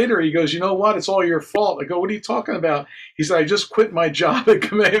 weeks later. He goes, you know what? It's all your fault. I go, what are you talking about? He said, I just quit my job at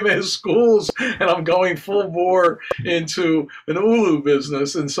Kamehameha schools, and I'm going full bore into an ʻUlu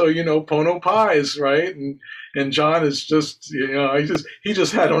business. And so, Pono pies, right? And John is just, he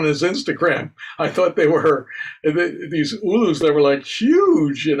just had on his Instagram. I thought they were these ʻUlus that were like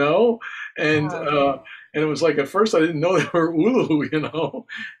huge, and and it was like, at first I didn't know they were ʻUlu,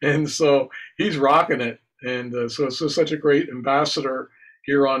 and so he's rocking it. And so it's just such a great ambassador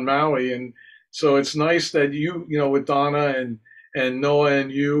here on Maui. And so it's nice that you, with Donna and Noah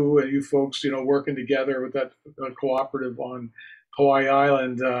and you folks, working together with that cooperative on Hawaiʻi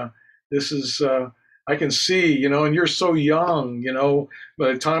Island. This is, I can see, and you're so young,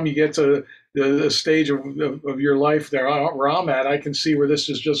 by the time you get to the stage of your life there where I'm at, I can see where this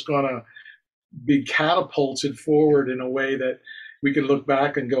is just going to be catapulted forward in a way that we can look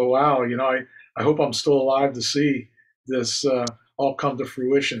back and go, wow, I hope I'm still alive to see this all come to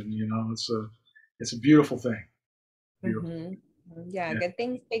fruition. It's a beautiful thing. Beautiful. Mm-hmm. Yeah, good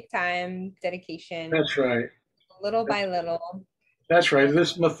things take time, dedication. That's right. Little by little. That's right.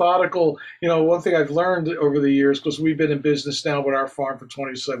 This methodical, one thing I've learned over the years, because we've been in business now with our farm for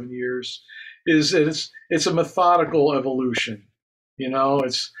 27 years, is that it's a methodical evolution.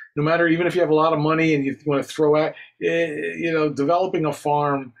 It's no matter, even if you have a lot of money and you want to throw out, developing a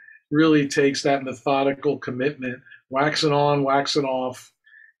farm really takes that methodical commitment, waxing on, waxing off,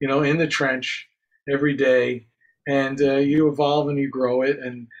 in the trench every day. And you evolve and you grow it.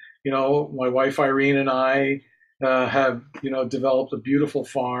 And, my wife Irene and I have, developed a beautiful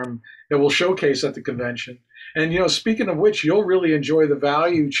farm that we'll showcase at the convention. And, speaking of which, you'll really enjoy the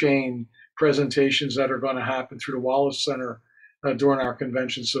value chain presentations that are going to happen through the Wallace Center during our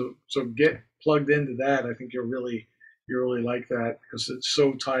convention. So get plugged into that. I think you'll really like that because it's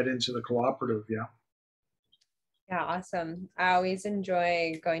so tied into the cooperative. Yeah, awesome. I always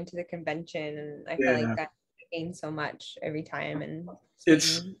enjoy going to the convention, and I feel like that gains so much every time. And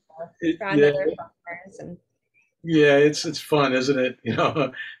it's fun, isn't it?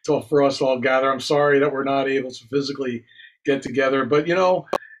 It's all for us to all gather. I'm sorry that we're not able to physically get together, but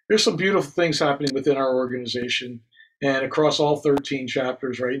there's some beautiful things happening within our organization and across all 13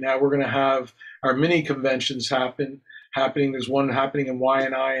 chapters right now. We're going to have our mini conventions happening. There's one happening in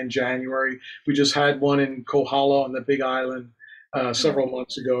Waianae in January. We just had one in Kohala on the Big Island several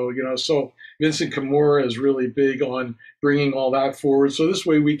months ago. So Vincent Kimura is really big on bringing all that forward. So this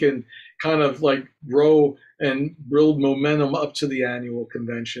way we can kind of like grow and build momentum up to the annual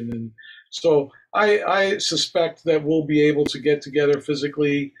convention. And so I suspect that we'll be able to get together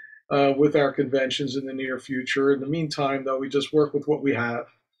physically with our conventions in the near future. In the meantime, though, we just work with what we have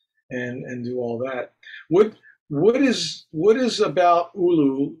and do all that. What is about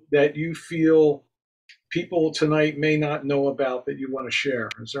ʻUlu that you feel people tonight may not know about that you want to share?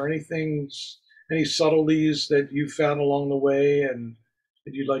 Is there any subtleties that you found along the way and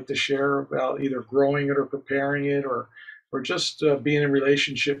that you'd like to share about either growing it or preparing it or just being in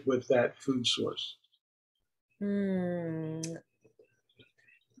relationship with that food source?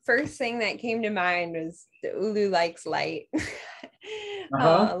 First thing that came to mind was the ʻUlu likes light. A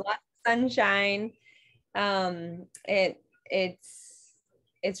lot of sunshine. It's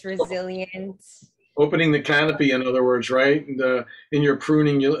resilient. Opening the canopy, in other words, right? And in your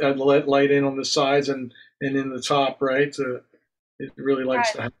pruning, you let light in on the sides and in the top, right? It really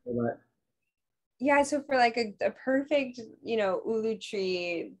likes to have that. Yeah, so for like a perfect, ʻUlu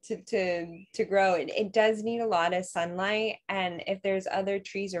tree to grow, it does need a lot of sunlight. And if there's other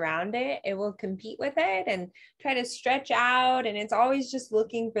trees around it, it will compete with it and try to stretch out. And it's always just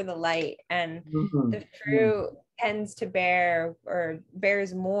looking for the light. And the fruit tends to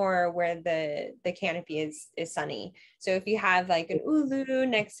bears more where the canopy is sunny. So if you have like an ʻUlu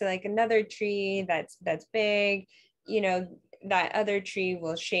next to like another tree that's big, that other tree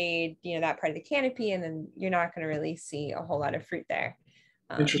will shade, that part of the canopy, and then you're not going to really see a whole lot of fruit there.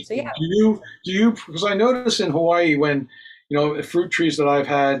 So Interesting. yeah. Do you, because I notice in Hawaii when, fruit trees that I've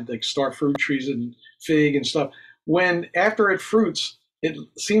had, like star fruit trees and fig and stuff, when after it fruits, it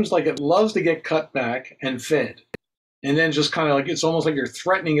seems like it loves to get cut back and fed. And then just kind of like, it's almost like you're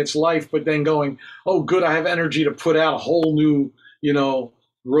threatening its life, but then going, oh, good, I have energy to put out a whole new,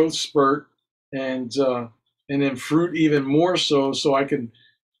 growth spurt and then fruit even more so I can,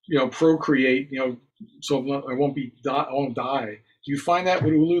 procreate, so I won't die. Do you find that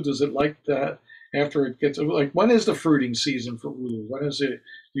with ulu? Does it like that after it gets like when is the fruiting season for ulu? When is it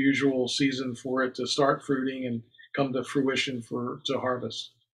the usual season for it to start fruiting and come to fruition to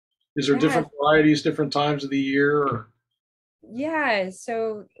harvest? Is there Yeah. different varieties, different times of the year? Or? Yeah,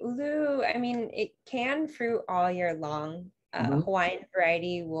 so ulu, I mean, it can fruit all year long. Hawaiian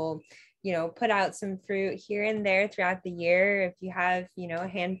variety will, put out some fruit here and there throughout the year. If you have, a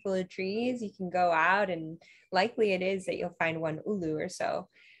handful of trees, you can go out and likely it is that you'll find one ulu or so.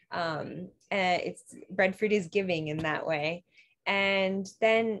 It's breadfruit is giving in that way. And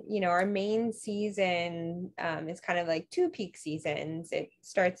then, our main season is kind of like two peak seasons. It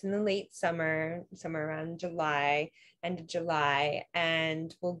starts in the late summer, somewhere around end of July,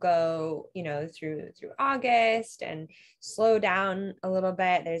 and we'll go, through August and slow down a little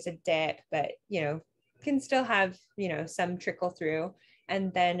bit. There's a dip, but, can still have, some trickle through.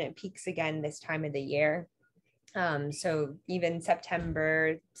 And then it peaks again this time of the year. So even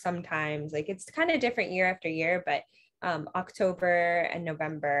September, sometimes, like it's kind of different year after year, but October and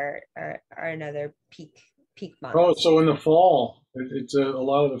November are another peak months. Oh, so in the fall, it's a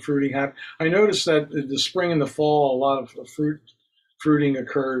lot of the fruiting happens. I noticed that in the spring and the fall, a lot of fruiting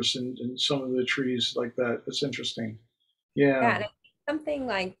occurs in some of the trees like that. That's interesting. Yeah, Yeah. and I think something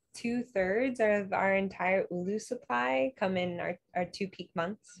like 2/3 of our entire ulu supply come in our two peak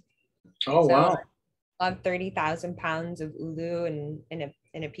months. Oh, So wow. I'll have 30,000 pounds of ulu in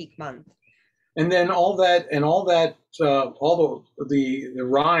a peak month. And then all the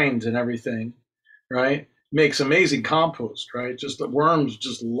rind and everything, right, makes amazing compost, right? Just the worms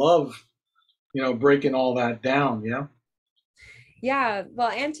just love, breaking all that down. Yeah. Yeah,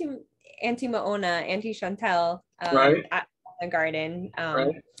 well, Auntie Maona, Auntie Chantel, Right. at the garden,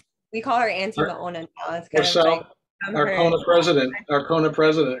 Right. we call her Auntie Our, Maona now. It's our kind of like our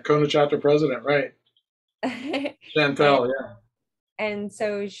Kona chapter president, right? and Chantel, yeah. and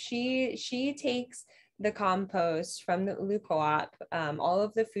so she takes the compost from the ulu co-op, all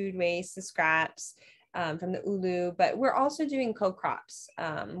of the food waste, the scraps, from the ulu, but we're also doing co-crops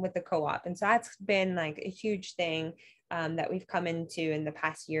with the co-op, and so that's been like a huge thing that we've come into in the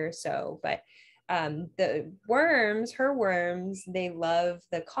past year or so. But the worms, her worms, they love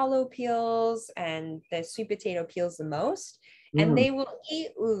the kalo peels and the sweet potato peels the most. And they will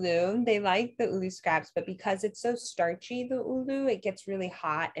eat ulu. They like the ulu scraps, but because it's so starchy, the ulu, it gets really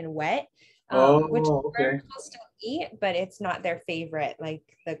hot and wet, which Okay. worms will still eat, but it's not their favorite, like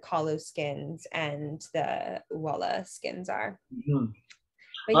the kalo skins and the uwala skins are.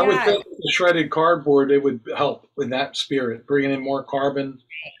 But I would yeah, think the shredded cardboard, it would help in that spirit, bringing in more carbon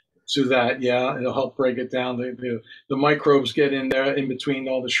to that. Yeah, it'll help break it down. The microbes get in there in between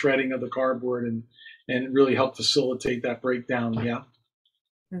all the shredding of the cardboard and really help facilitate that breakdown. Yeah.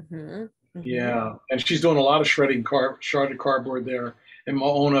 Yeah, and she's doing a lot of shredded cardboard there in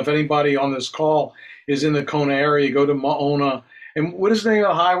Maona. If anybody on this call is in the Kona area, go to Maona. And what is the name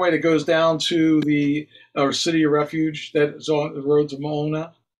of the highway that goes down to the City of Refuge that is on the road to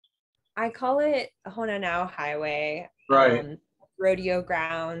Maona? I call it Honanao Highway. Right. Rodeo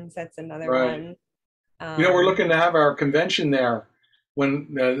grounds, that's another Right. one. We're looking to have our convention there when,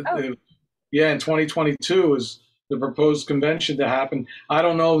 in 2022 is the proposed convention to happen. I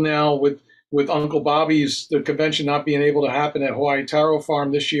don't know now with Uncle Bobby's the convention not being able to happen at Hawaii Taro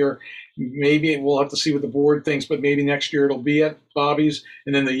Farm this year. Maybe we'll have to see what the board thinks, but maybe next year it'll be at Bobby's,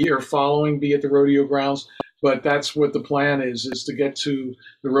 and then the year following be at the rodeo grounds. But that's what the plan is to get to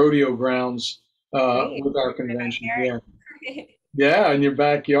the rodeo grounds with our convention. Yeah. Yeah, in your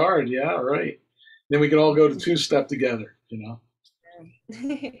backyard. Yeah, right. Then we can all go to two-step together,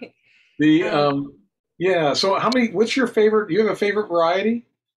 So what's your favorite? Do you have a favorite variety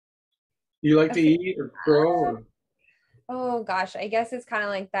you like to eat or grow? Or? Oh gosh, I guess it's kind of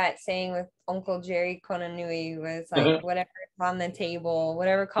like that saying with Uncle Jerry Konanui was like whatever's on the table,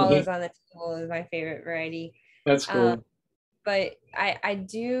 whatever color's on the table is my favorite variety. That's cool. But I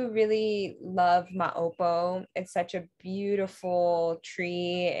do really love ma'opo. It's such a beautiful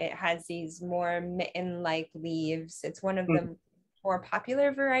tree. It has these more mitten-like leaves. It's one of the more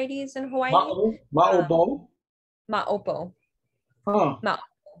popular varieties in Hawaii. Ma'opo? Ma'opo. Huh.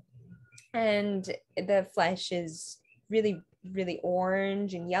 And the flesh is really really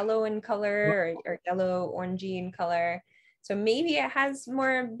orange and yellow in color, or yellow orangey in color. So maybe it has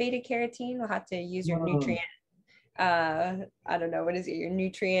more beta carotene. We'll have to use your nutrient. I don't know, what is it? Your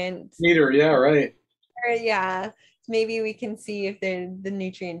nutrient meter, yeah, right. Yeah, maybe we can see if there's the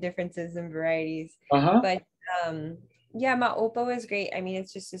nutrient differences in varieties. But yeah, Ma'opo is great. I mean,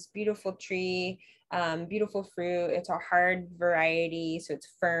 it's just this beautiful tree, beautiful fruit. It's a hard variety, so it's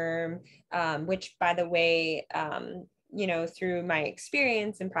firm, which, by the way, you know, through my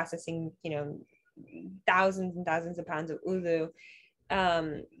experience in processing, you know, thousands and thousands of pounds of ʻUlu,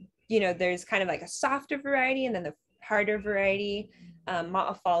 you know, there's kind of like a softer variety and then the harder variety.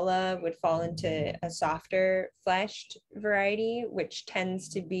 Ma'afala would fall into a softer fleshed variety, which tends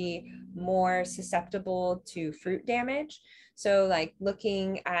to be more susceptible to fruit damage. So like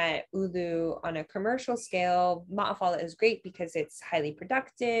looking at ʻUlu on a commercial scale, Ma'afala is great because it's highly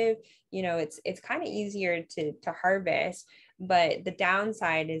productive. You know, it's kind of easier to harvest, but the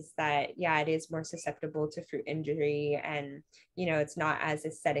downside is that, yeah, it is more susceptible to fruit injury, and, you know, it's not as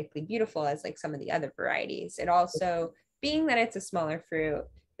aesthetically beautiful as like some of the other varieties. It also, being that it's a smaller fruit,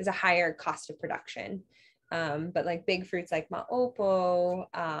 is a higher cost of production. But like big fruits like Ma'opo,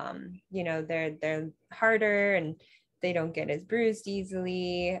 you know, they're harder and they don't get as bruised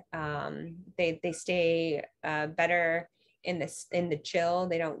easily. They stay better in the chill.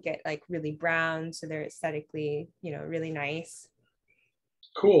 They don't get like really brown, so they're aesthetically, you know, really nice.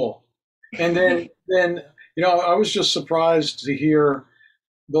 Cool. And then you know, I was just surprised to hear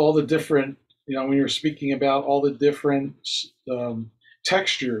all the different, you know, when you're speaking about all the different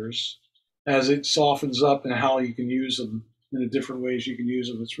textures as it softens up and how you can use them in the different ways you can use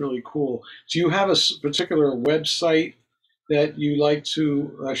them. It's really cool. Do you have a particular website that you like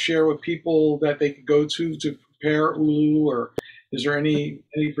to share with people that they could go to prepare ʻUlu, or is there any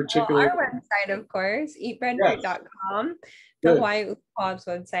particular? Well, our website, of course, eatbreadfruit.com, the Hawaiʻi ʻUlu Co-op's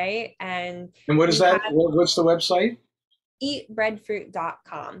website. And what is that? What's the website?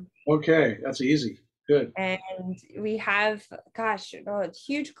 eatbreadfruit.com. Okay, that's easy. Good. And we have, gosh, a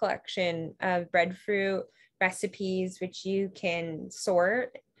huge collection of breadfruit recipes, which you can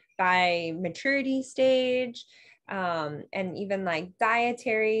sort by maturity stage, and even like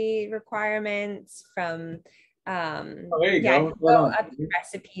dietary requirements from there you go go up to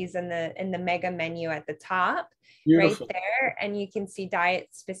recipes in the mega menu at the top. Beautiful. Right there, and you can see diet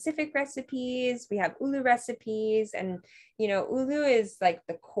specific recipes. We have ʻUlu recipes, and you know, ʻUlu is like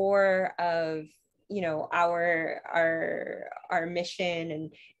the core of, you know, our mission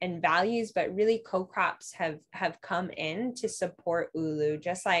and values, but really co-crops have come in to support ʻUlu,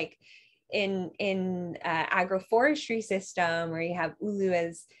 just like in agroforestry system, where you have ʻUlu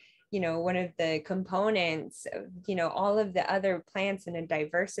as, you know, one of the components of, you know, all of the other plants in a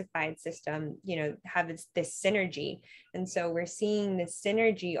diversified system, you know, have this synergy. And so we're seeing this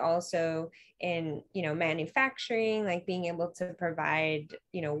synergy also in, you know, manufacturing, like being able to provide,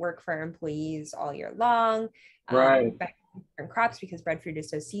 you know, work for our employees all year long, right? Different crops, because breadfruit is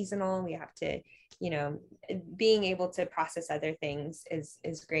so seasonal. We have to, you know, being able to process other things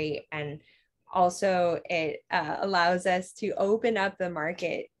is great. And also it allows us to open up the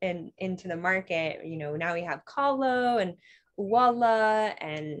market and into the market. You know, now we have kalo and uwala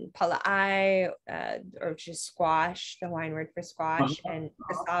and pala'ai, or just squash, the Hawaiian word for squash, and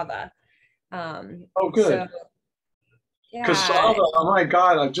cassava. Oh, good. So, yeah. Cassava. Oh my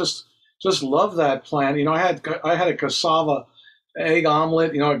God, I just love that plant. You know, I had a cassava egg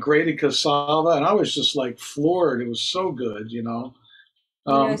omelet. You know, a grated cassava, and I was just like floored. It was so good. You know,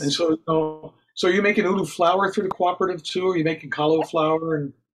 and so. You know, so are you making ʻUlu flour through the cooperative too? Or are you making kalo flour?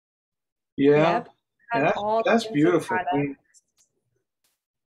 And yeah, yep. That's beautiful.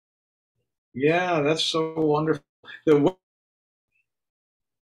 Yeah, that's so wonderful. The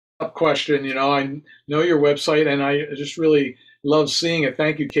question, you know, I know your website, and I just really love seeing it.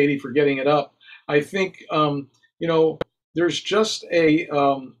 Thank you, Katie, for getting it up. I think, you know, there's just a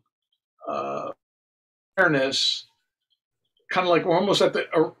awareness, kind of like we're almost at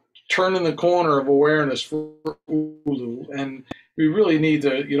the turning the corner of awareness for ʻUlu, and we really need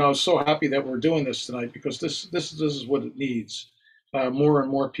to, you know, I'm so happy that we're doing this tonight, because this is what it needs. More and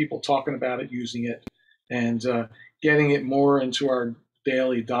more people talking about it, using it, and getting it more into our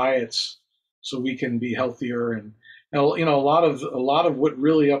daily diets so we can be healthier. And you know, a lot of what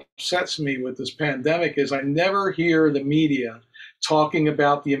really upsets me with this pandemic is I never hear the media talking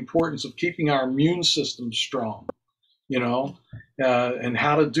about the importance of keeping our immune system strong, you know, and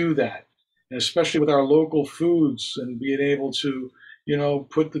how to do that, and especially with our local foods, and being able to, you know,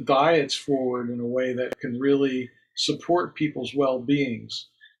 put the diets forward in a way that can really support people's well-beings.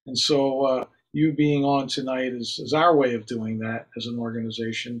 And so, you being on tonight is our way of doing that as an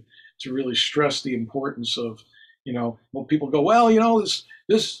organization, to really stress the importance of, when people go, well,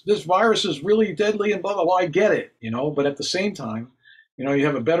 this virus is really deadly and blah blah blah. I get it, but at the same time, you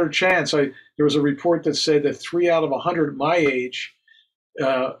have a better chance. There was a report that said that 3 out of 100 my age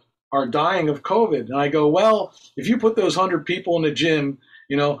are dying of COVID, and I go, well, if you put those 100 people in the gym,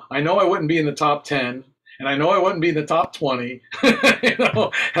 I know I wouldn't be in the top 10. And I know I wouldn't be in the top 20,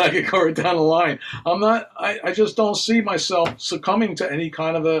 and I could go right down the line. I just don't see myself succumbing to any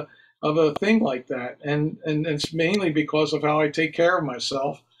kind of a thing like that. And it's mainly because of how I take care of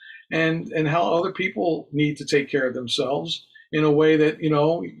myself, and how other people need to take care of themselves in a way that,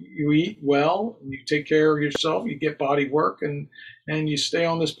 you eat well, and you take care of yourself, you get body work, and you stay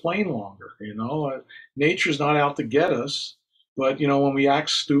on this plane longer. Nature's not out to get us. But, when we act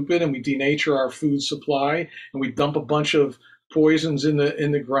stupid and we denature our food supply, and we dump a bunch of poisons in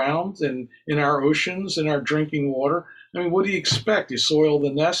the ground and in our oceans, in our drinking water, I mean, what do you expect? You soil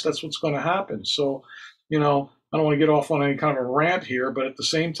the nest, that's what's going to happen. So, I don't want to get off on any kind of a rant here, but at the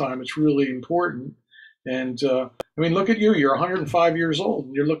same time, it's really important. And, look at you. You're 105 years old.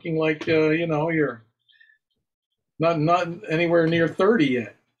 And you're looking like, you're not anywhere near 30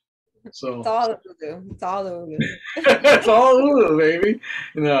 yet. So it's all ʻUlu. It's all ʻUlu. It's all ʻUlu, baby.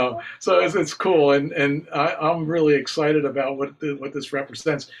 So it's cool, and I'm really excited about what this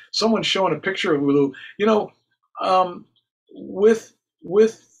represents. Someone's showing a picture of ʻUlu. With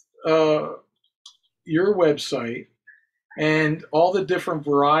your website and all the different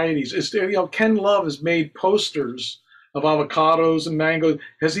varieties. Ken Love has made posters of avocados and mangoes.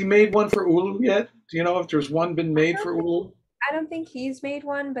 Has he made one for ʻUlu yet? Do you know if there's one been made for ʻUlu? I don't think he's made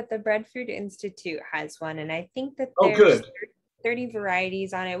one, but the Breadfruit Institute has one, and I think that there's good. 30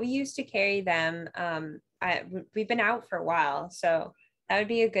 varieties on it. We used to carry them. We've been out for a while, so that would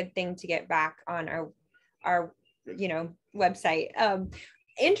be a good thing to get back on our website.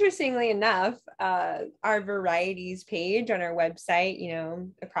 Interestingly enough, our varieties page on our website,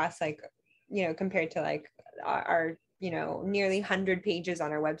 across compared to our nearly 100 pages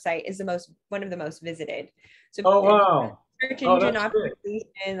on our website, is one of the most visited. So wow. Search engine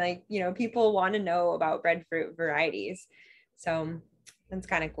optimization, people want to know about breadfruit varieties, so that's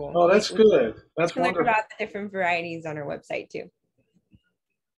kind of cool. Oh, that's good. That's wonderful. Learn about the different varieties on our website too.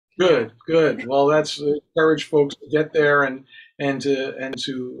 Good. Well, that's encourage folks to get there and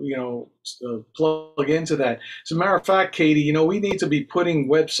to plug into that. As a matter of fact, Katie, we need to be putting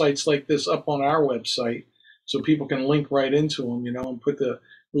websites like this up on our website so people can link right into them, and put the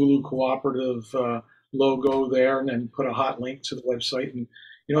ʻUlu Cooperative logo there, and then put a hot link to the website, and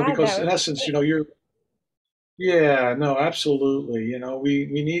because in essence, absolutely,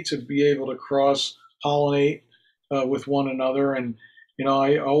 we need to be able to cross pollinate with one another, and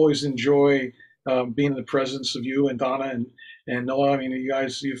I always enjoy being in the presence of you and Donna and Noah.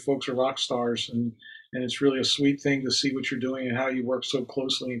 You folks are rock stars, and it's really a sweet thing to see what you're doing and how you work so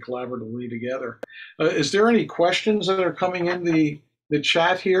closely and collaboratively together. Is there any questions that are coming in the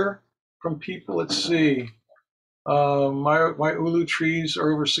chat here from people? Let's see. My ʻUlu trees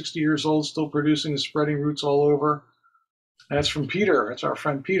are over 60 years old, still producing and spreading roots all over. That's from Peter. That's our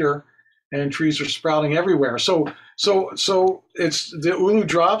friend Peter. And trees are sprouting everywhere. So it's the ʻUlu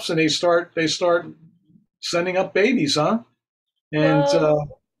drops, and they start sending up babies, huh? And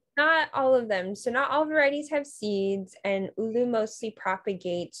not all of them. So not all varieties have seeds, and ʻUlu mostly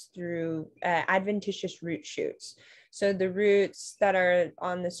propagates through adventitious root shoots. So the roots that are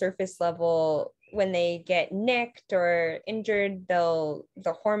on the surface level, when they get nicked or injured, the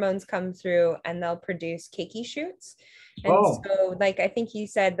hormones come through and they'll produce keiki shoots. And so I think he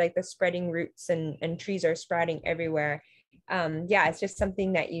said the spreading roots and trees are sprouting everywhere. It's just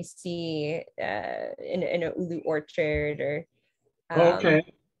something that you see in a ʻUlu orchard or. Okay.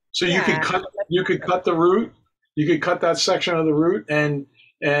 So you could cut the root. You could cut that section of the root and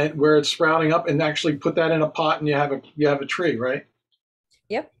where it's sprouting up, and actually put that in a pot, and you have a tree, right?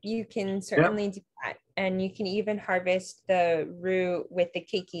 Yep, you can certainly do that, and you can even harvest the root with the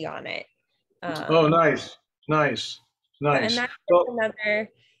keiki on it. Nice. And that's another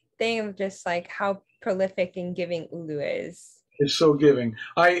thing of just how prolific and giving ʻUlu is. It's so giving.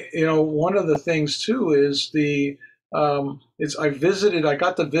 One of the things too is I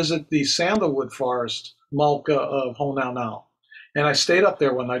got to visit the sandalwood forest, Malka of Honaunau. And I stayed up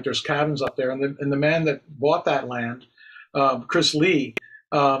there one night. There's cabins up there, and the man that bought that land, Chris Lee,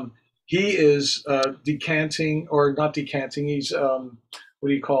 he is decanting, or not decanting. He's what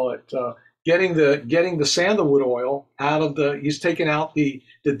do you call it? Getting the sandalwood oil out of he's taking out the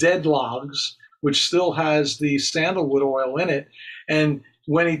dead logs, which still has the sandalwood oil in it, and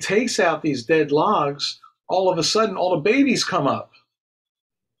when he takes out these dead logs, all of a sudden, all the babies come up.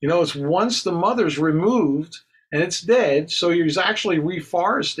 You know, it's once the mother's removed and it's dead, so he's actually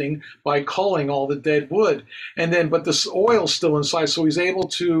reforesting by culling all the dead wood. And then, but the oil's still inside, so he's able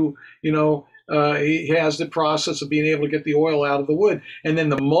to, you know, he has the process of being able to get the oil out of the wood. And then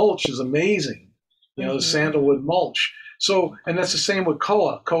the mulch is amazing, you know, the sandalwood mulch. So, and that's the same with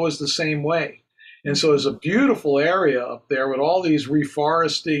koa. Koa is the same way. And so there's a beautiful area up there with all these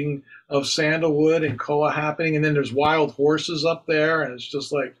reforesting of sandalwood and koa happening. And then there's wild horses up there. And it's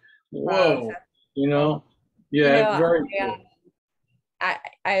just like, whoa, Wow, you know? Yeah, you know, very cool.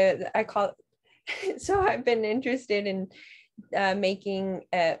 I call so I've been interested in making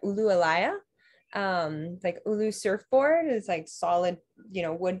ʻUlu alaya. Like ʻUlu surfboard is like solid, you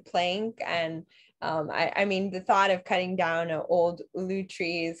know, wood plank. And I mean, the thought of cutting down an old ʻUlu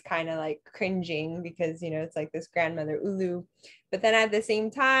tree is kind of like cringing because, you know, it's like this grandmother ʻUlu. But then at the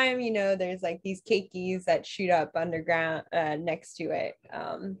same time, you know, there's like these keikis that shoot up underground next to it.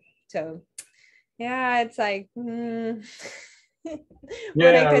 So yeah, it's like, would I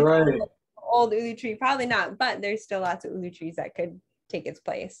cut down an old ʻUlu tree? Probably not, but there's still lots of ʻUlu trees that could take its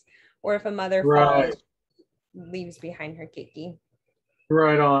place. Or if a mother falls, leaves behind her keiki.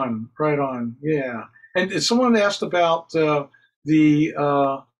 Right on, right on. Yeah. And someone asked about the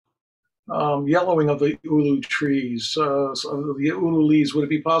yellowing of the ʻUlu trees, so the ʻUlu leaves. Would it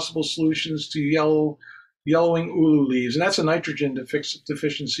be possible solutions to yellowing ʻUlu leaves? And that's a nitrogen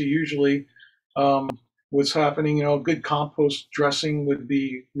deficiency usually. What's happening, you know, good compost dressing would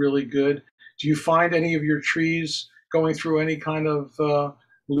be really good. Do you find any of your trees going through any kind of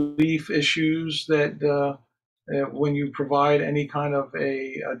leaf issues that when you provide any kind of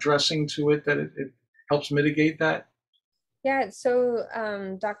a dressing to it, that it helps mitigate that? Yeah, so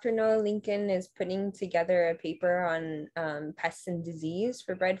Dr. Noah Lincoln is putting together a paper on pests and disease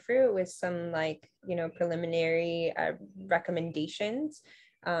for breadfruit with some, like, you know, preliminary recommendations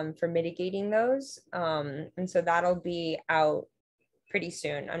for mitigating those. And so that'll be out pretty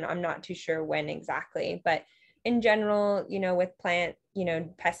soon. I'm not too sure when exactly, but in general, you know, with plant, you know,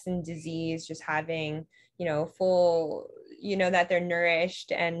 pests and disease, just having, you know, full, you know, that they're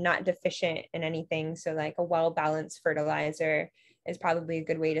nourished and not deficient in anything. So like a well-balanced fertilizer is probably a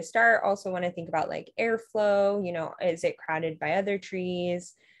good way to start. Also want to think about like airflow, you know, is it crowded by other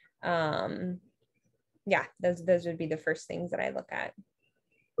trees? Yeah, those would be the first things that I look at.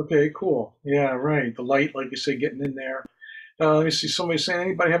 Okay, cool. Yeah, right. The light, like you say, getting in there. Let me see. Somebody saying,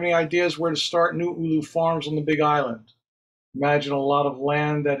 anybody have any ideas where to start new ʻUlu farms on the Big Island? Imagine a lot of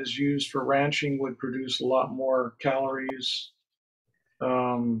land that is used for ranching would produce a lot more calories.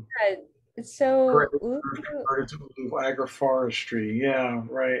 So Converted to ʻUlu agroforestry. Yeah,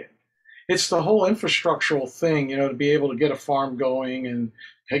 right. It's the whole infrastructural thing, you know, to be able to get a farm going and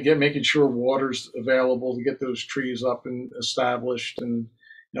making sure water's available to get those trees up and established. And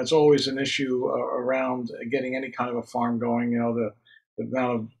that's always an issue around getting any kind of a farm going. You know, the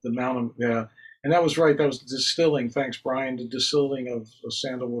amount of yeah. And that was right. That was distilling. Thanks, Brian. The distilling of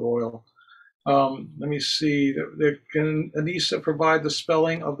sandalwood oil. Let me see. Can Anissa provide the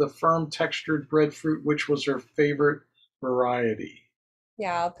spelling of the firm textured breadfruit, which was her favorite variety?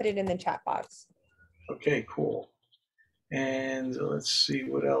 Yeah, I'll put it in the chat box. Okay, cool. And let's see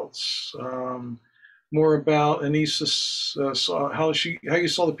what else. More about Anissa, how you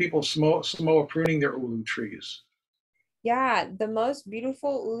saw the people of Samoa pruning their ʻUlu trees. Yeah, the most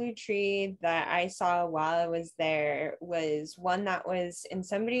beautiful ʻUlu tree that I saw while I was there was one that was in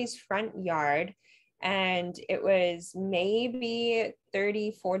somebody's front yard, and it was maybe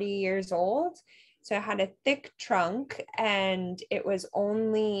 30, 40 years old. So it had a thick trunk and it was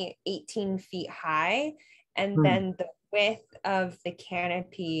only 18 feet high. And then the width of the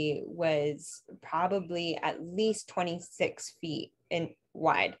canopy was probably at least 26 feet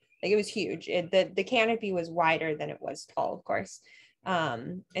wide. Like, it was huge. The canopy was wider than it was tall, of course.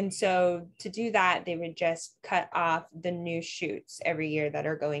 And so to do that, they would just cut off the new shoots every year that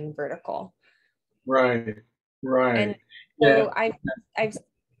are going vertical. Right. And so I've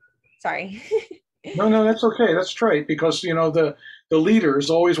sorry. No, that's okay. That's right. Because, you know, the leaders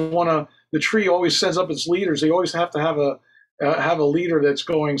always the tree always sends up its leaders. They always have to have a leader that's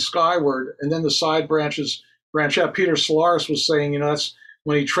going skyward, and then the side branches branch out. Peter Solaris was saying, you know, that's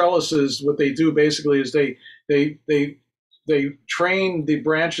when he trellises, what they do basically is they train the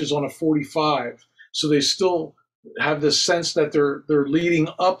branches on a 45. So they still have this sense that they're leading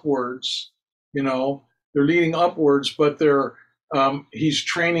upwards, you know, they're leading upwards, but he's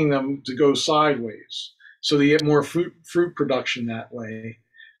training them to go sideways, so they get more fruit production that way,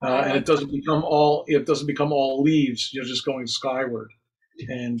 and it doesn't become all leaves, you're just going skyward.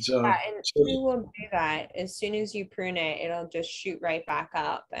 And Yeah, and so, ulu will do that. As soon as you prune it, it'll just shoot right back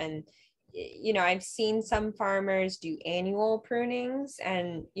up. And you know, I've seen some farmers do annual prunings,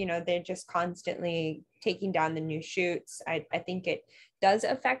 and you know, they're just constantly taking down the new shoots. I think it does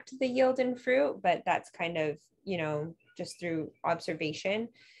affect the yield in fruit, but that's kind of, you know, just through observation.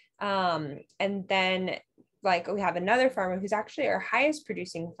 And then like we have another farmer who's actually our highest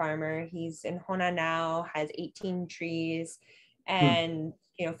producing farmer. He's in Hona now, has 18 trees, and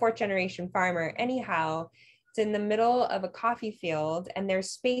you know, fourth generation farmer. Anyhow, it's in the middle of a coffee field and they're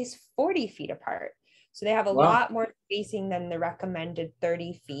spaced 40 feet apart. So they have a wow. lot more spacing than the recommended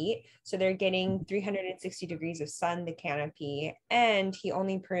 30 feet. So they're getting 360 degrees of sun, the canopy, and he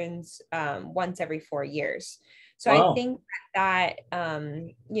only prunes once every 4 years. So Wow. I think that,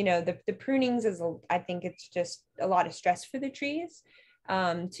 you know, the prunings is, I think it's just a lot of stress for the trees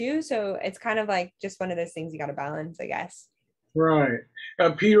too. So it's kind of like just one of those things you got to balance, I guess. Right.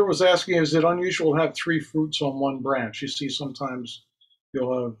 Peter was asking, is it unusual to have 3 fruits on one branch? You see sometimes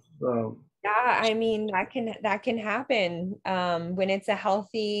you'll have Yeah, I mean, that can happen when it's a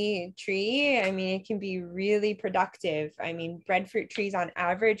healthy tree. I mean, it can be really productive. I mean, breadfruit trees on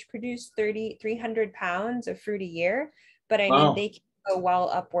average produce 300 pounds of fruit a year, but I mean, wow. they can go well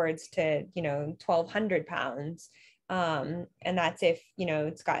upwards to, you know, 1,200 pounds. And that's if, you know,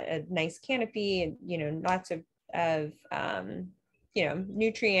 it's got a nice canopy and, you know, lots of you know,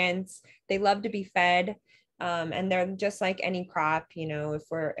 nutrients. They love to be fed. And they're just like any crop, you know, if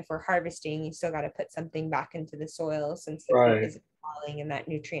we're harvesting, you still got to put something back into the soil since the fruit Right. isn't falling and that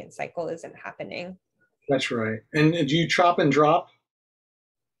nutrient cycle isn't happening. That's right. And do you chop and drop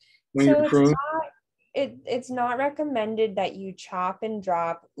when you So prune? it's not recommended that you chop and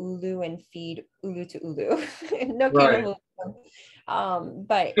drop ulu and feed ulu to ulu. No Right. cannibalism.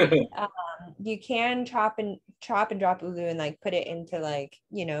 But you can chop and drop ulu and like put it into like,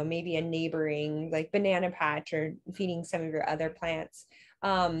 you know, maybe a neighboring like banana patch or feeding some of your other plants.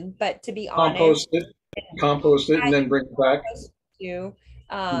 But to be honest, Compost it, and then bring it back. too.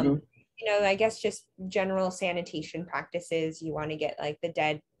 Hmm. You know, I guess just general sanitation practices. You want to get like the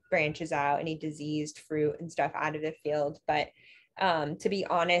dead branches out, any diseased fruit and stuff out of the field. But to be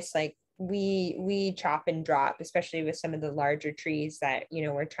honest, like we chop and drop, especially with some of the larger trees that, you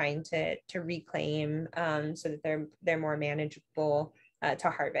know, we're trying to reclaim so that they're more manageable to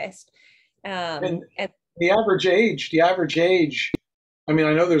harvest. And And the average age, I mean,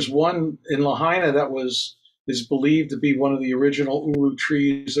 I know there's one in Lahaina that is believed to be one of the original ulu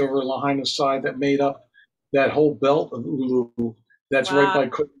trees over Lahaina's side that made up that whole belt of ulu. That's right wow, by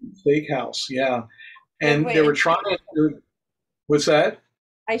Cookman Steakhouse. Yeah. good And they were way. trying to, what's that?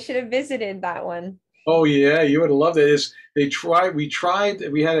 I should have visited that one. Oh yeah, you would have loved it.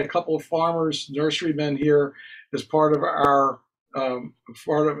 We had a couple of farmers, nurserymen here as part of our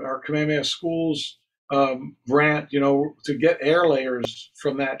Kamehameha Schools grant, you know, to get air layers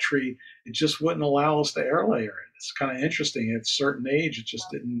from that tree. It just wouldn't allow us to air layer it. It's kind of interesting. At a certain age, it just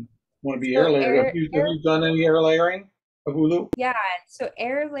didn't want to be air So layered. Have you done any air layering of ulu? yeah, so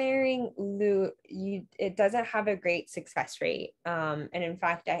air layering ulu, it doesn't have a great success rate. And in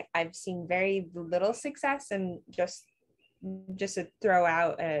fact, I've seen very little success, and just to throw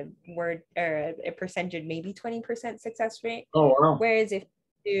out a word or a percentage, maybe 20% success rate. Oh wow. Whereas if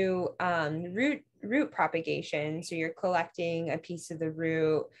you do root propagation, so you're collecting a piece of the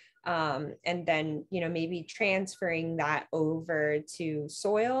root, and then, you know, maybe transferring that over to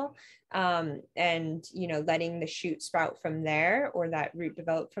soil, and, you know, letting the shoot sprout from there or that root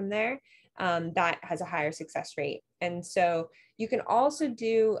develop from there, that has a higher success rate. And so you can also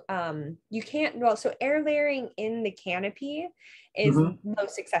do, so air layering in the canopy is low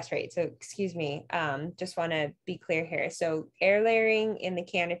success rate. So excuse me, just want to be clear here. So air layering in the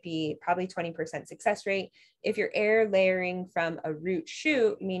canopy, probably 20% success rate. If you're air layering from a root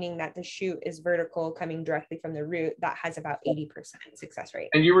shoot, meaning that the shoot is vertical coming directly from the root, that has about 80% success rate.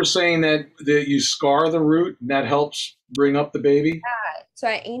 And you were saying that you scar the root and that helps bring up the baby? Yeah. So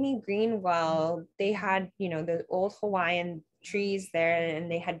at Amy Greenwell, they had, you know, the old Hawaiian trees there,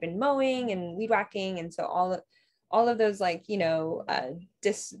 and they had been mowing and weed whacking. And so all of those, like, you know,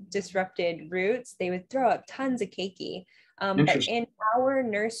 disrupted roots, they would throw up tons of keiki. But in our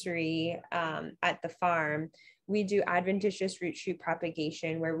nursery at the farm, we do adventitious root shoot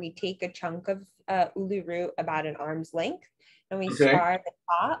propagation, where we take a chunk of ulu root about an arm's length, and we scar the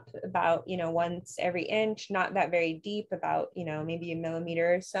top about, you know, once every inch, not that very deep, about, you know, maybe a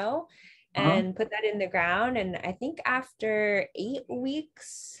millimeter or so, and put that in the ground. And I think after 8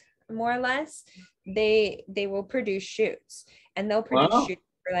 weeks, more or less, they will produce shoots, and they'll produce shoots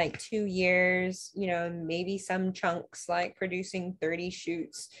for like 2 years, you know, maybe some chunks like producing 30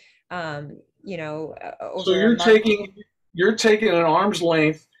 shoots, you know, So over a month. you're taking an arm's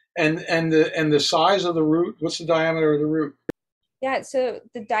length and the size of the root. What's the diameter of the root? Yeah, so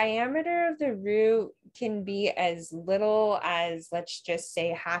the diameter of the root can be as little as, let's just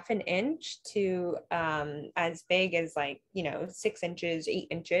say, half an inch to as big as like, you know, 6 inches, 8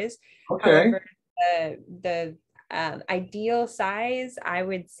 inches. Okay. However, the ideal size, I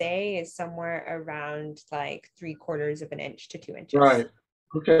would say, is somewhere around like 3/4 of an inch to 2 inches. Right.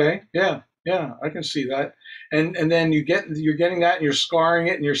 Okay. Yeah. Yeah. I can see that. And then you're getting that and you're scarring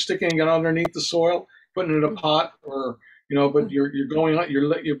it and you're sticking it underneath the soil, putting it in a pot or, you know, but you're going on,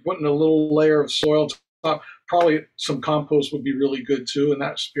 you're putting a little layer of soil top. Probably some compost would be really good too in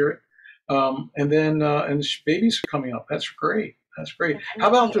that spirit. And then and the babies are coming up. That's great. That's great. How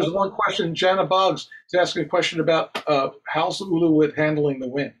about there's one question? Jana Boggs is asking a question about how's the ʻUlu with handling the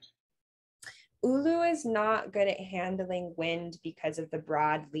wind? ʻUlu is not good at handling wind because of the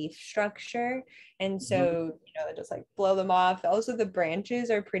broad leaf structure. And so, you know, just like blow them off. Also, the branches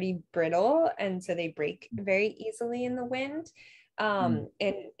are pretty brittle, and so they break very easily in the wind.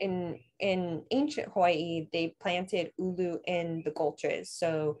 In ancient Hawaii, they planted ʻUlu in the gulches.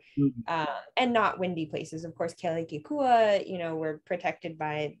 So, and not windy places. Of course, Kealakekua, you know, we're protected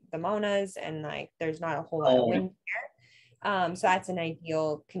by the Maunas, and like there's not a whole lot of wind here. So that's an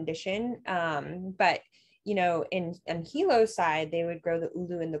ideal condition. But, you know, in Hilo's side, they would grow the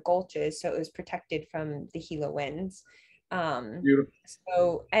ʻUlu in the gulches, so it was protected from the Hilo winds. Beautiful.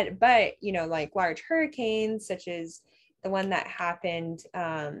 So, but, you know, like large hurricanes, such as the one that happened,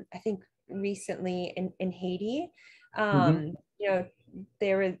 I think recently in Haiti, you know,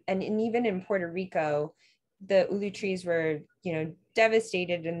 there were, and even in Puerto Rico, the ʻUlu trees were, you know,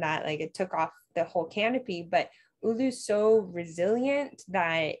 devastated in that, like it took off the whole canopy, but ʻUlu is so resilient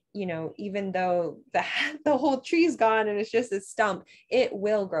that, you know, even though the whole tree's gone and it's just a stump, it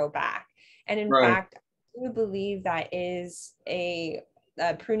will grow back. And in fact, I do believe that is a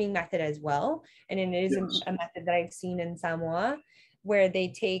pruning method as well. And it is a method that I've seen in Samoa, where they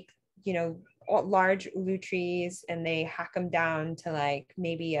take, you know, large ʻUlu trees and they hack them down to like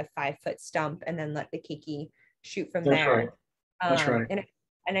maybe a 5-foot stump and then let the keiki shoot from there. That's right.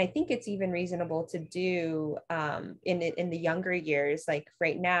 And I think it's even reasonable to do in the younger years. Like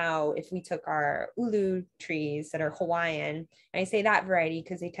right now, if we took our ʻUlu trees that are Hawaiian, and I say that variety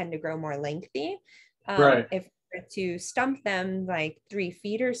because they tend to grow more lengthy. If we were to stump them like 3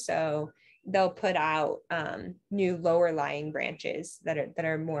 feet or so, they'll put out new lower lying branches that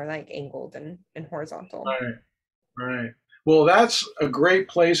are more like angled and horizontal. Right. Well, that's a great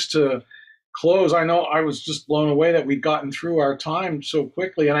place to close. I know I was just blown away that we'd gotten through our time so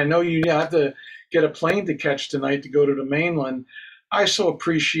quickly, and I know you have to get a plane to catch tonight to go to the mainland. I so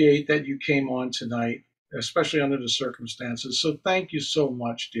appreciate that you came on tonight, especially under the circumstances. So thank you so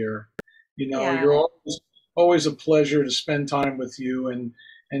much, dear. You know, you're always a pleasure to spend time with you, and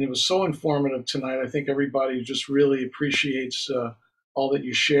it was so informative tonight. I think everybody just really appreciates all that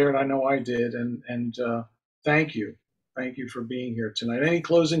you shared. I know I did, and thank you. Thank you for being here tonight. Any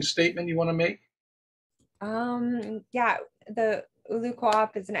closing statement you want to make? Yeah, the ʻUlu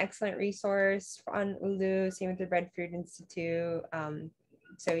Co-op is an excellent resource on ʻUlu, same with the Breadfruit Institute.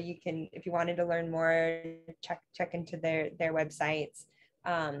 So you can, if you wanted to learn more, check into their websites.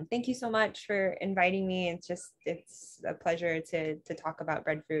 Thank you so much for inviting me. It's a pleasure to talk about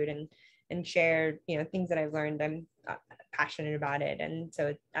breadfruit and share, you know, things that I've learned. I'm passionate about it, and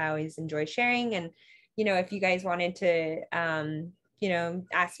so I always enjoy sharing. And you know, if you guys wanted to, you know,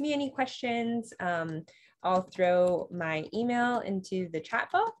 ask me any questions, I'll throw my email into the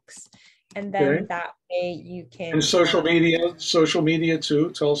chat box, and then that way you can. And social media too.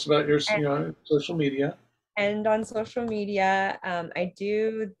 Tell us about your social media. And on social media, I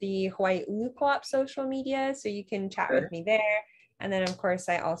do the Hawaiʻi ʻUlu Co-op social media, so you can chat with me there. And then, of course,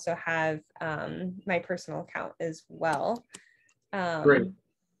 I also have my personal account as well. Great.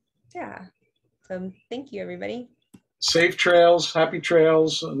 Yeah. So thank you, everybody. Safe trails, happy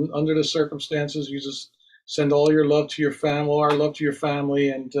trails. Under the circumstances, you just send all your love to your family, our love to your family,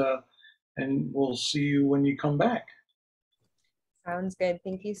 and we'll see you when you come back. Sounds good.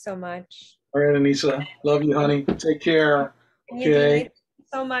 Thank you so much. All right, Anissa. Love you, honey. Take care. Okay. Thank you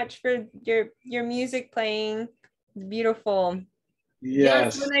so much for your music playing. It's beautiful.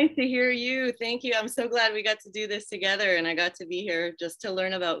 Yes, so nice to hear you. Thank you. I'm so glad we got to do this together, and I got to be here just to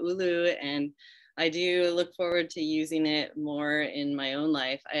learn about ʻUlu, and I do look forward to using it more in my own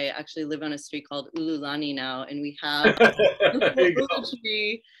life. I actually live on a street called ʻUlulani now, and we have a ʻUlu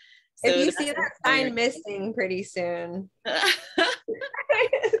tree. So if you see that sign missing pretty soon.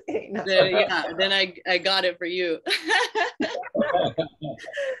 No. Then I got it for you.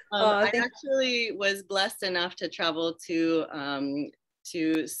 I actually was blessed enough to travel to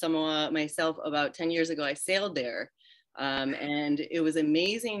Samoa myself about 10 years ago. I sailed there. And it was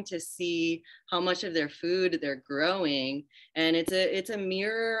amazing to see how much of their food they're growing, and it's a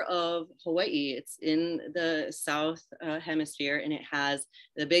mirror of Hawaii. It's in the south hemisphere, and it has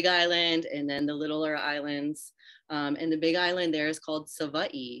the big island and then the littler islands, and the big island there is called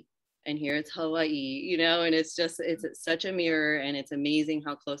Sava'i, and here it's Hawaii, you know, and it's such a mirror, and it's amazing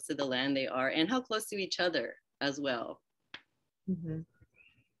how close to the land they are and how close to each other as well. Mm-hmm.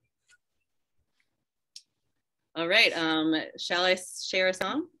 All right, shall I share a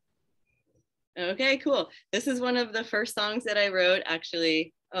song? Okay, cool. This is one of the first songs that I wrote,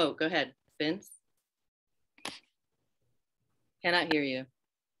 actually. Oh, go ahead, Vince. Cannot hear you.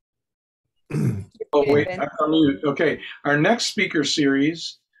 Oh, wait, I'm on mute. Okay, our next speaker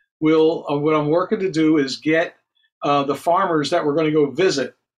series will, what I'm working to do is get the farmers that we're going to go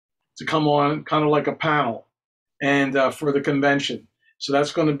visit to come on kind of like a panel and for the convention. So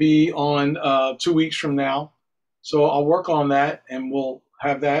that's going to be on 2 weeks from now. So I'll work on that, and we'll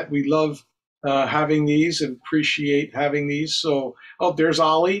have that. We love having these and appreciate having these. So, oh, there's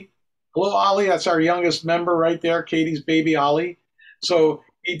Ollie. Hello, Ollie. That's our youngest member right there, Katie's baby, Ollie. So,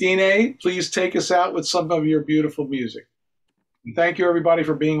 Ydine, please take us out with some of your beautiful music. And thank you, everybody,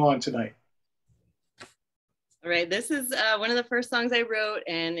 for being on tonight. All right, this is one of the first songs I wrote,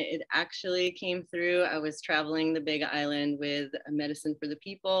 and it actually came through. I was traveling the Big Island with Medicine for the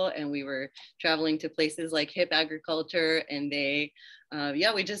People, and we were traveling to places like hip agriculture, and we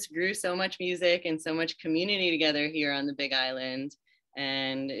just grew so much music and so much community together here on the Big Island.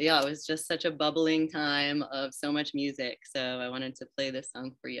 And yeah, it was just such a bubbling time of so much music. So I wanted to play this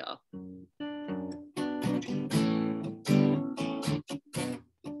song for y'all.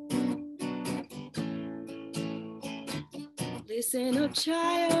 Listen up,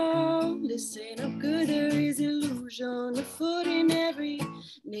 child, listen up good, there is illusion afoot in every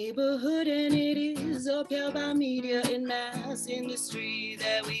neighborhood, and it is upheld by media and mass industry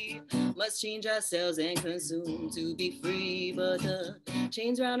that we must change ourselves and consume to be free. But the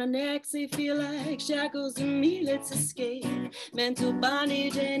chains round our necks, they feel like shackles to me. Let's escape mental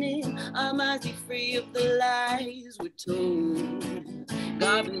bondage and in our minds be free of the lies we're told.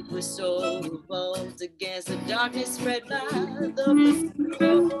 Garbage was so revolved against the darkness spread by the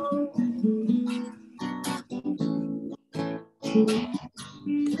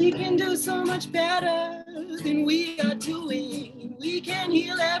We can do so much better than we are doing. We can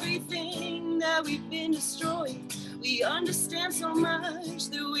heal everything that we've been destroying. We understand so much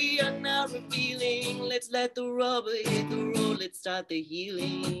that we are now revealing. Let's let the rubber hit the road. Let's start the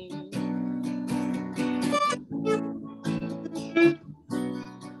healing.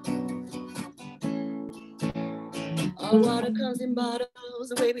 Our water comes in bottles,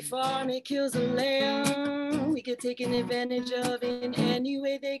 the way we farm it kills the land. We get taken advantage of in any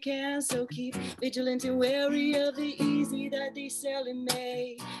way they can. So keep vigilant and wary of the easy that they sell. It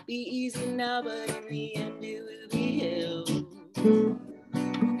may be easy now, but in the end it will be hell.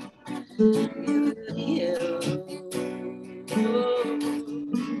 It will be hell. Oh.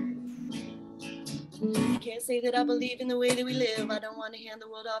 Can't say that I believe in the way that we live. I don't want to hand the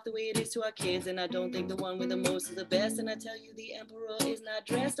world off the way it is to our kids, and I don't think the one with the most is the best. And I tell you, the emperor is not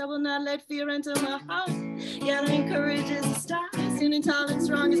dressed. I will not let fear enter my heart. Yet I encourage us to start. Standing tall and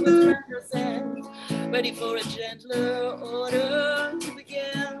strong is what's around yourself. Ready for a gentler order to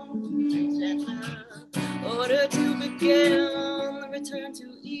begin. Gentler order to begin. Return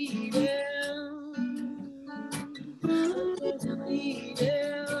to Eden. Return to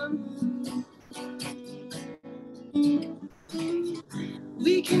Eden.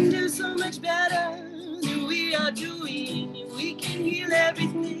 We can do so much better than we are doing. We can heal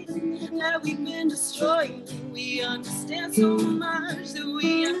everything that we've been destroying. We understand so much that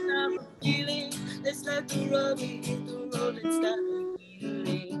we are not feeling. Let's let the rubber hit the road and start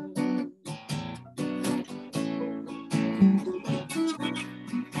healing.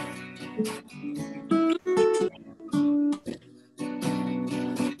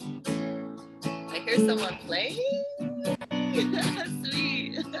 I hear someone playing.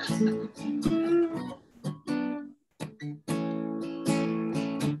 Sweet.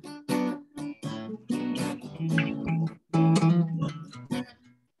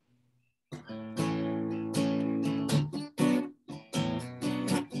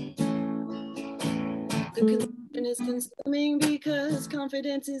 The consumption is consuming because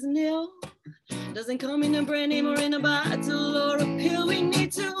confidence is nil. Doesn't come in a brand name or in a bottle or a pill. We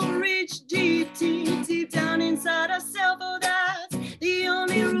need to reach deep, deep, deep down inside ourselves. Oh, that's the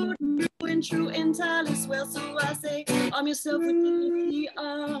only route. true and tireless. Well, so I say, arm yourself with dignity,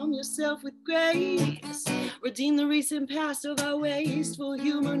 arm yourself with grace. Redeem the recent past of our wasteful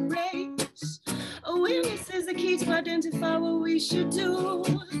human race. Awareness is the key to identify what we should do.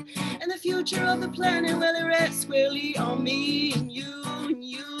 And the future of the planet, well, it rests squarely on me and you and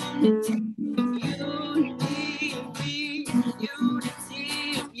unity. Unity and we,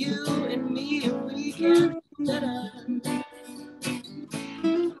 unity of you and me, and we can do better.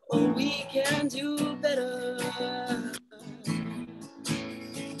 Oh, we can do better.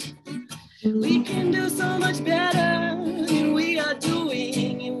 We can do so much better than we are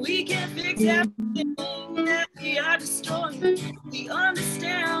doing, and we can fix everything that we are destroying. We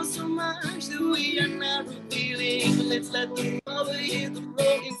understand so much that we are not revealing. Let's let the rubber hit the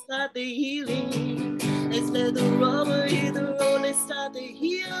road and start the healing. Let's let the rubber hit the road and start the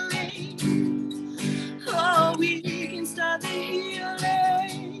healing. Oh, we can start the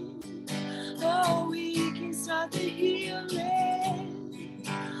healing. Oh, we can start the healing.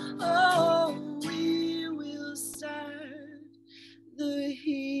 Oh, we will start the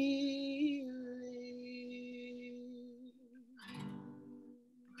healing.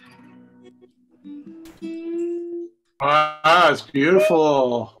 Wow, it's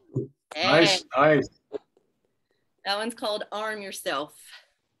beautiful. Nice, nice. That one's called Arm Yourself.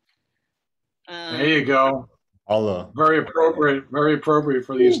 There you go. Allah. Very appropriate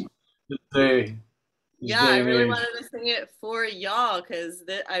for this day. Yeah, I really wanted to sing it for y'all because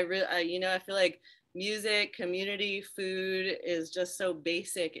I feel like music, community, food is just so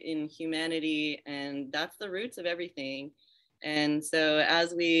basic in humanity, and that's the roots of everything. And so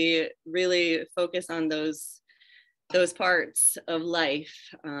as we really focus on those parts of life,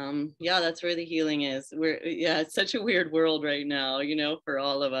 that's where the healing is. It's such a weird world right now, for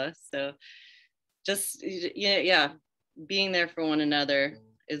all of us. So just, being there for one another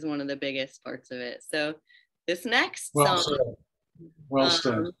is one of the biggest parts of it. So this next song, well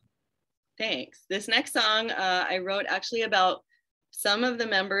said. Thanks. This next song I wrote actually about some of the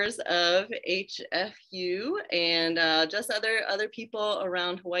members of HFU and just other people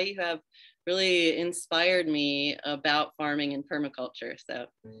around Hawaii who have really inspired me about farming and permaculture. So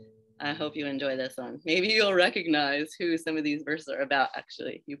I hope you enjoy this one. Maybe you'll recognize who some of these verses are about,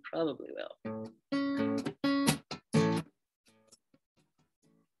 actually. You probably will.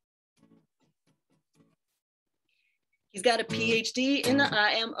 He's got a PhD in the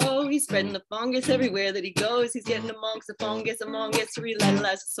IMO. He's spreading the fungus everywhere that he goes. He's getting amongst the fungus among us to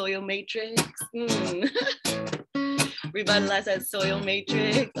revitalize the soil matrix. Revitalize that soil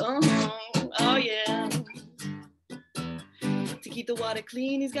matrix. Oh yeah. To keep the water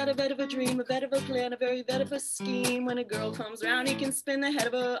clean, he's got a bit of a dream, a bit of a plan, a very bit of a scheme. When a girl comes round, he can spin the head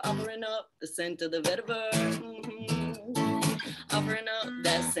of her, offering up the scent of the vetiver. Offering up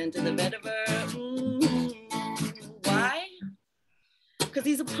that scent of the vetiver. Why? Because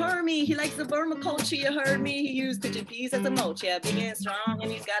he's a permie, he likes the vermiculture, you heard me. He used pigeon peas as a mulch, yeah, big and strong,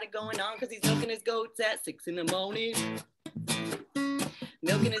 and he's got it going on because he's milking his goats at 6 in the morning.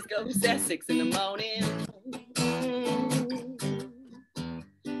 Milking his goats at 6 in the morning.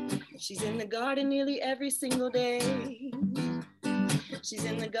 She's in the garden nearly every single day. She's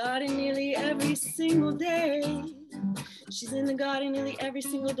in the garden nearly every single day. She's in the garden nearly every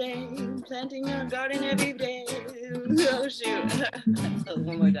single day, planting her garden every day. Oh shoot.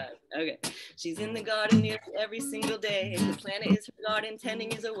 One more time. Okay. She's in the garden nearly every single day. The planet is her garden,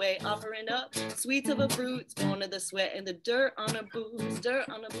 tending is her way, offering up sweets of her fruits, born of the sweat and the dirt on her boots, dirt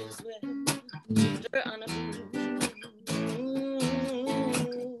on her boots, sweat, dirt on her boots.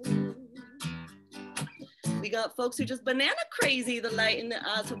 We got folks who just banana crazy, the light in the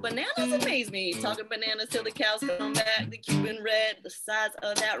eyes for bananas amaze me. Talking bananas till the cows come back. The Cuban red, the size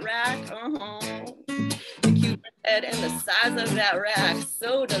of that rack. The Cuban red and the size of that rack.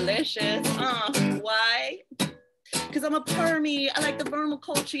 So delicious. Why? Because I'm a permie. I like the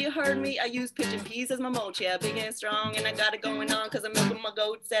vermiculture, you heard me. I use pigeon peas as my mulch. Yeah, big and strong. And I got it going on because I'm milking my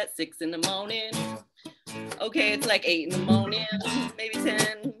goats at 6 in the morning. Okay, it's like 8 in the morning, maybe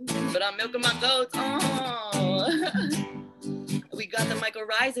 10. But I'm milking my goats. We got the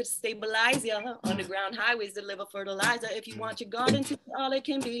mycorrhiza to stabilize ya. Underground highways deliver fertilizer. If you want your garden to be all it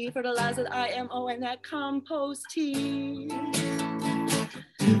can be, fertilizer, IMO, and that compost tea.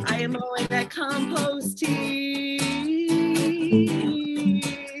 IMO and that compost tea.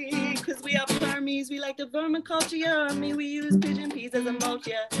 Cause we are permies, we like the vermiculture, yeah. I mean, we use pigeon peas as a mulch,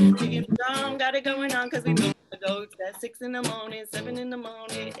 yeah. Big and strong, got it going on, cause we milk the goats at 6 in the morning, 7 in the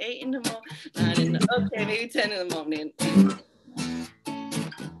morning, 8 in the morning, 9 in the, okay, maybe 10 in the morning.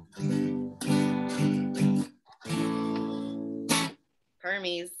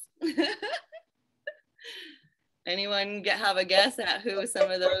 Permies, Anyone have a guess at who some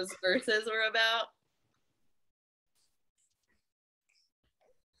of those verses were about?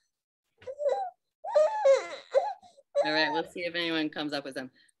 All right, let's see if anyone comes up with them.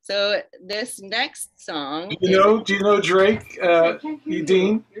 So this next song. Do you know Drake?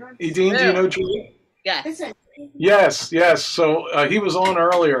 Ydine? Ydine, do you know Drake? Yes. Yes. So he was on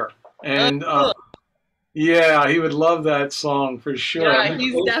earlier, and cool. yeah, he would love that song for sure. Yeah,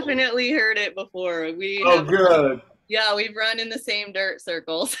 he's definitely heard it before. Good. Yeah, we've run in the same dirt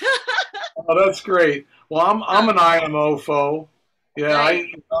circles. Oh, that's great. Well, I'm an IMO-pho. Yeah, right.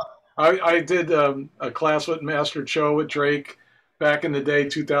 I did a class with Master Cho with Drake back in the day,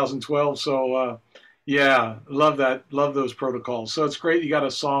 2012. So yeah, love that. Love those protocols. So it's great you got a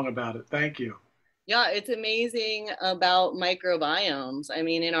song about it. Thank you. Yeah, it's amazing about microbiomes. I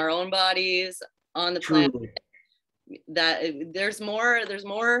mean, in our own bodies, on the planet, that there's more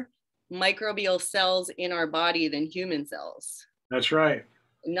microbial cells in our body than human cells. That's right.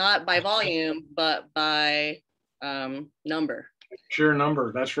 Not by volume, but by number. Sheer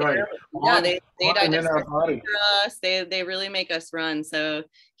number. That's right. Yeah, they digest for us. They really make us run. So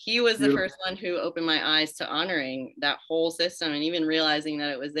he was the first one who opened my eyes to honoring that whole system and even realizing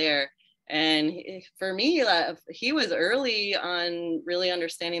that it was there. And for me, he was early on really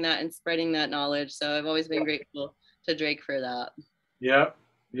understanding that and spreading that knowledge. So I've always been grateful to Drake for that. Yep.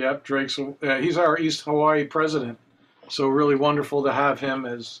 Drake's he's our East Hawaii president. So really wonderful to have him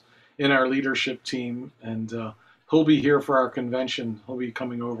as in our leadership team, and he'll be here for our convention. He'll be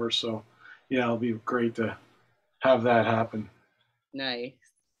coming over. So yeah, it'll be great to have that happen. Nice.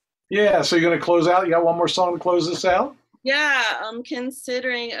 Yeah. So you're going to close out? You got one more song to close this out? Yeah, I'm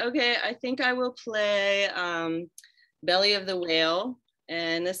considering, okay, I think I will play Belly of the Whale.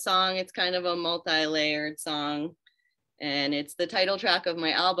 And this song, it's kind of a multi-layered song. And it's the title track of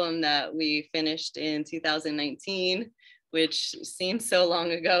my album that we finished in 2019, which seems so long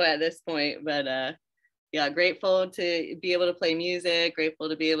ago at this point. But yeah, grateful to be able to play music, grateful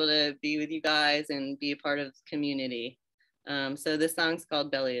to be able to be with you guys and be a part of the community. So this song's called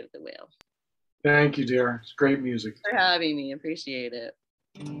Belly of the Whale. Thank you, dear. It's great music. Thanks for having me. Appreciate it.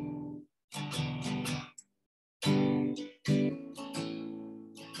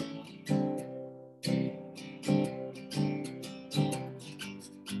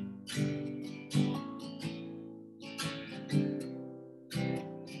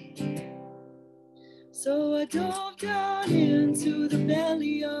 So I dove down into the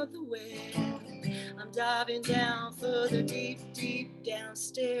belly of the whale. I'm diving down further, deep down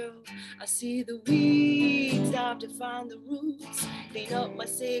still. I see the weeds, dive to find the roots. Clean up my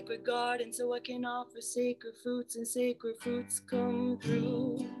sacred garden so I can offer sacred fruits, and sacred fruits come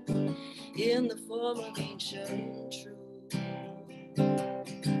through in the form of ancient truth.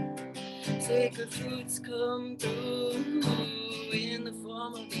 Sacred fruits come through in the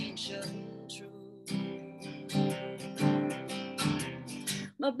form of ancient truth.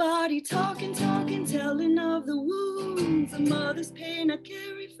 My body talking, telling of the wounds, the mother's pain I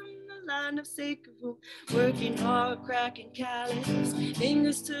carry from the line of sacred womb. Working hard, cracking callous,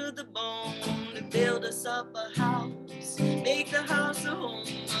 fingers to the bone to build us up a house, make the house a home,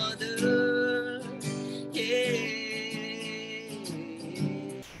 mother. Yeah.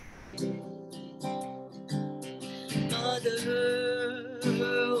 Mother.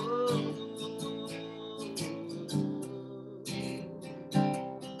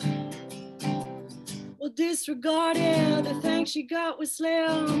 Well, disregarded the thanks she got was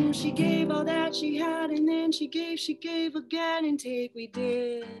slim. She gave all that she had, and then she gave again, and take we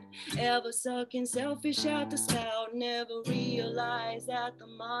did. Ever sucking selfish at the spout, never realized that the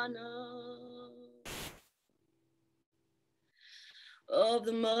mana of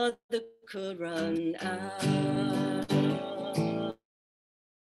the mother could run out.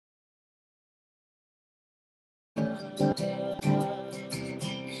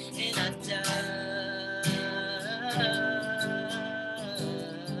 And I died.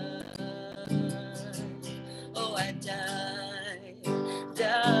 Oh, I died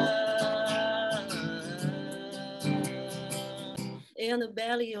in the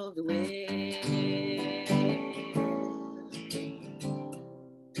belly of the whale.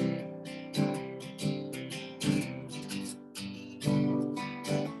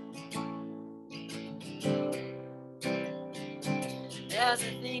 As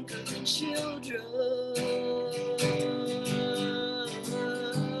I think of the children,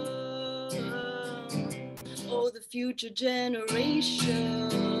 oh, the future generation.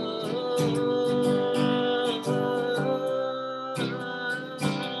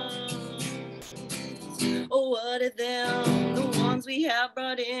 Oh, what of them, the ones we have got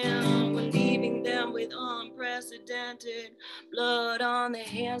brought in. We're leaving them with unprecedented blood on their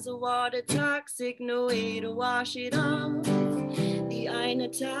hands of water, toxic, no way to wash it off. The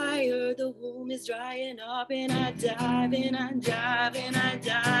Ydine tire, the womb is drying up, and I dive, and I dive, and I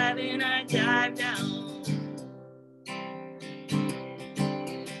dive, and I dive down.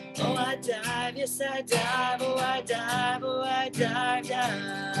 Oh, I dive, yes, I dive, oh, I dive, oh, I dive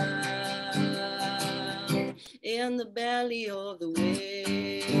down in the belly of the whale.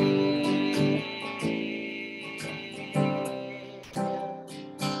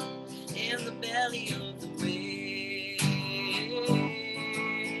 In the belly of the whale.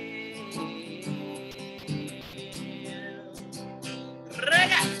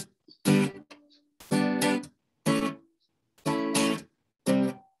 Rega!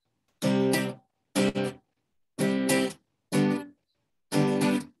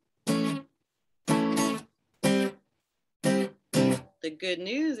 The good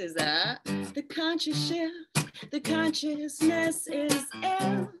news is that the conscious shift, the consciousness is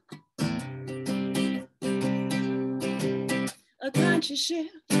air. A conscious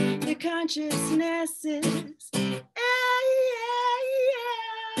shift, the consciousness is air.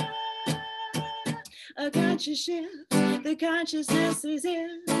 A conscious shift, the consciousness is here.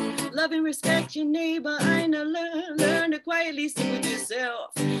 Love and respect your neighbor. I know, learn to quietly sit with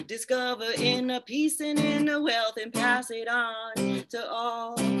yourself. Discover inner peace and inner wealth, and pass it on to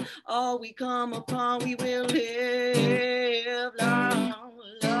all. All we come upon, we will live long,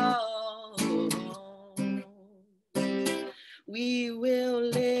 long. We will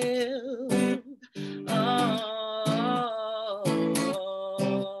live on.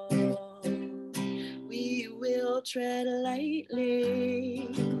 We will tread lightly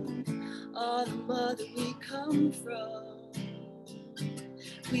on the mother we come from.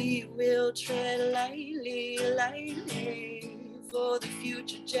 We will tread lightly, lightly for the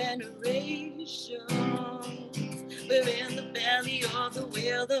future generations. We're in the belly of the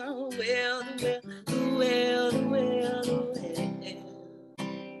whale, the whale, the whale, the whale, the whale, the whale.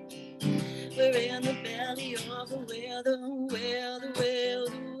 We're in the belly of the whale, the whale, the whale,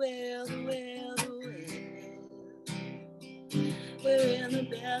 the whale, the whale, the whale. We're in the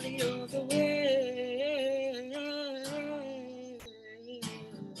belly of the whale.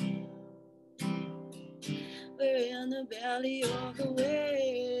 We're in the belly of the whale.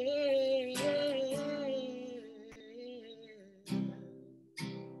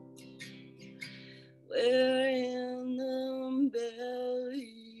 We're in the belly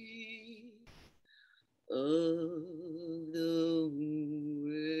of the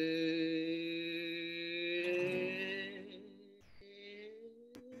whale.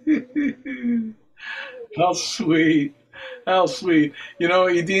 How sweet. How sweet. You know,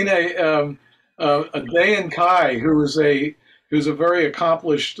 Ydine, Dayan Kai, who's a very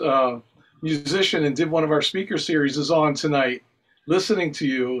accomplished musician and did one of our speaker series, is on tonight, listening to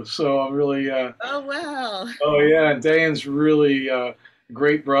you. So I'm really. Oh wow. Oh yeah, and Dayan's really a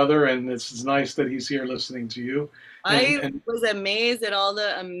great brother, and it's nice that he's here listening to you. I was amazed at all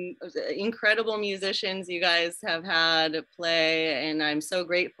the incredible musicians you guys have had play, and I'm so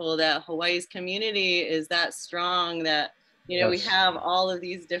grateful that Hawaii's community is that strong that, you know, Yes. we have all of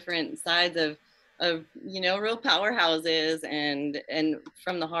these different sides of you know, real powerhouses and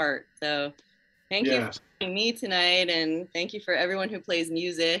from the heart. So thank you for having me tonight, and thank you for everyone who plays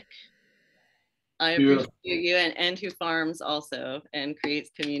music. I appreciate you, and who farms also and creates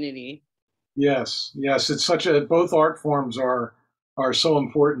community. Yes, yes, it's such a, both art forms are so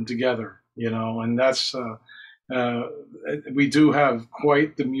important together, you know, and that's we do have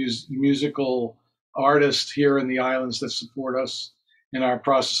quite the musical artists here in the islands that support us in our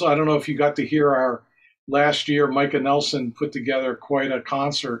process. I don't know if you got to hear our last year, Micah Nelson put together quite a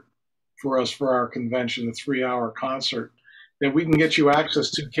concert for us for our convention, a 3-hour concert that we can get you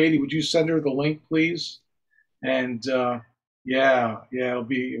access to. Katie, would you send her the link, please? And yeah, it'll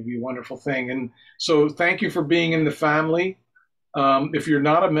be a wonderful thing. And so thank you for being in the family. If you're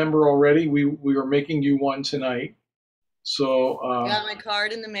not a member already, we are making you one tonight. So got my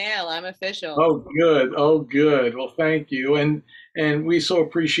card in the mail. I'm official. Oh, good. Oh, good. Well, thank you. And we so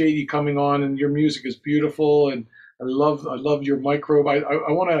appreciate you coming on, and your music is beautiful. And I love your microbe.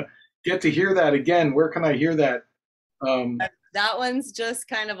 I want to get to hear that again. Where can I hear that? That one's just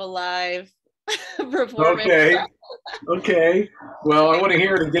kind of a live performance. Okay. Well, I want to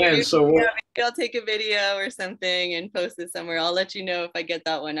hear it again. So maybe I'll take a video or something and post it somewhere. I'll let you know if I get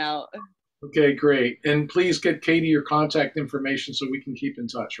that one out. Okay, great. And please get Katie your contact information so we can keep in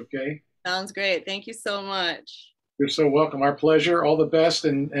touch, okay? Sounds great. Thank you so much. You're so welcome. Our pleasure. All the best.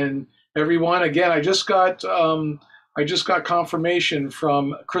 And everyone, again, I just got I just got confirmation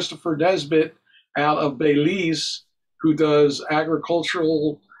from Christopher Nesbitt out of Belize, who does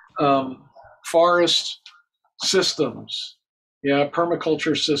agricultural forest systems. Yeah,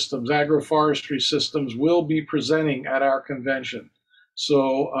 permaculture systems, agroforestry systems will be presenting at our convention.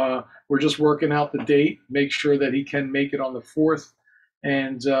 So we're just working out the date, make sure that he can make it on the 4th.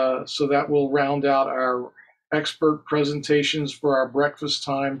 And so that will round out our expert presentations for our breakfast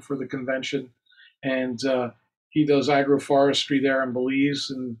time for the convention. And he does agroforestry there in Belize,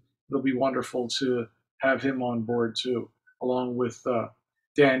 and it'll be wonderful to have him on board too, along with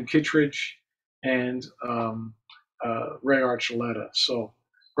Dan Kittredge and Ray Archuleta. So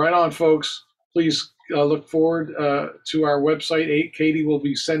right on, folks. Please look forward to our website. Katie will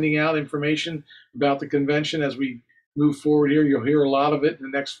be sending out information about the convention as we move forward here. You'll hear a lot of it in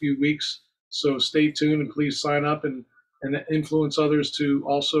the next few weeks. So stay tuned and please sign up and influence others to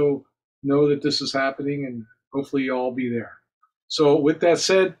also know that this is happening, and hopefully you'll all be there. So with that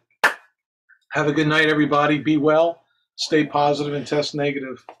said, have a good night, everybody. Be well, stay positive, and test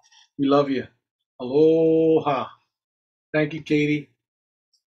negative. We love you. Aloha. Thank you, Katie.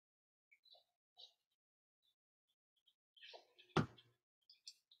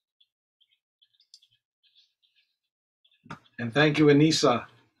 And thank you, Anissa.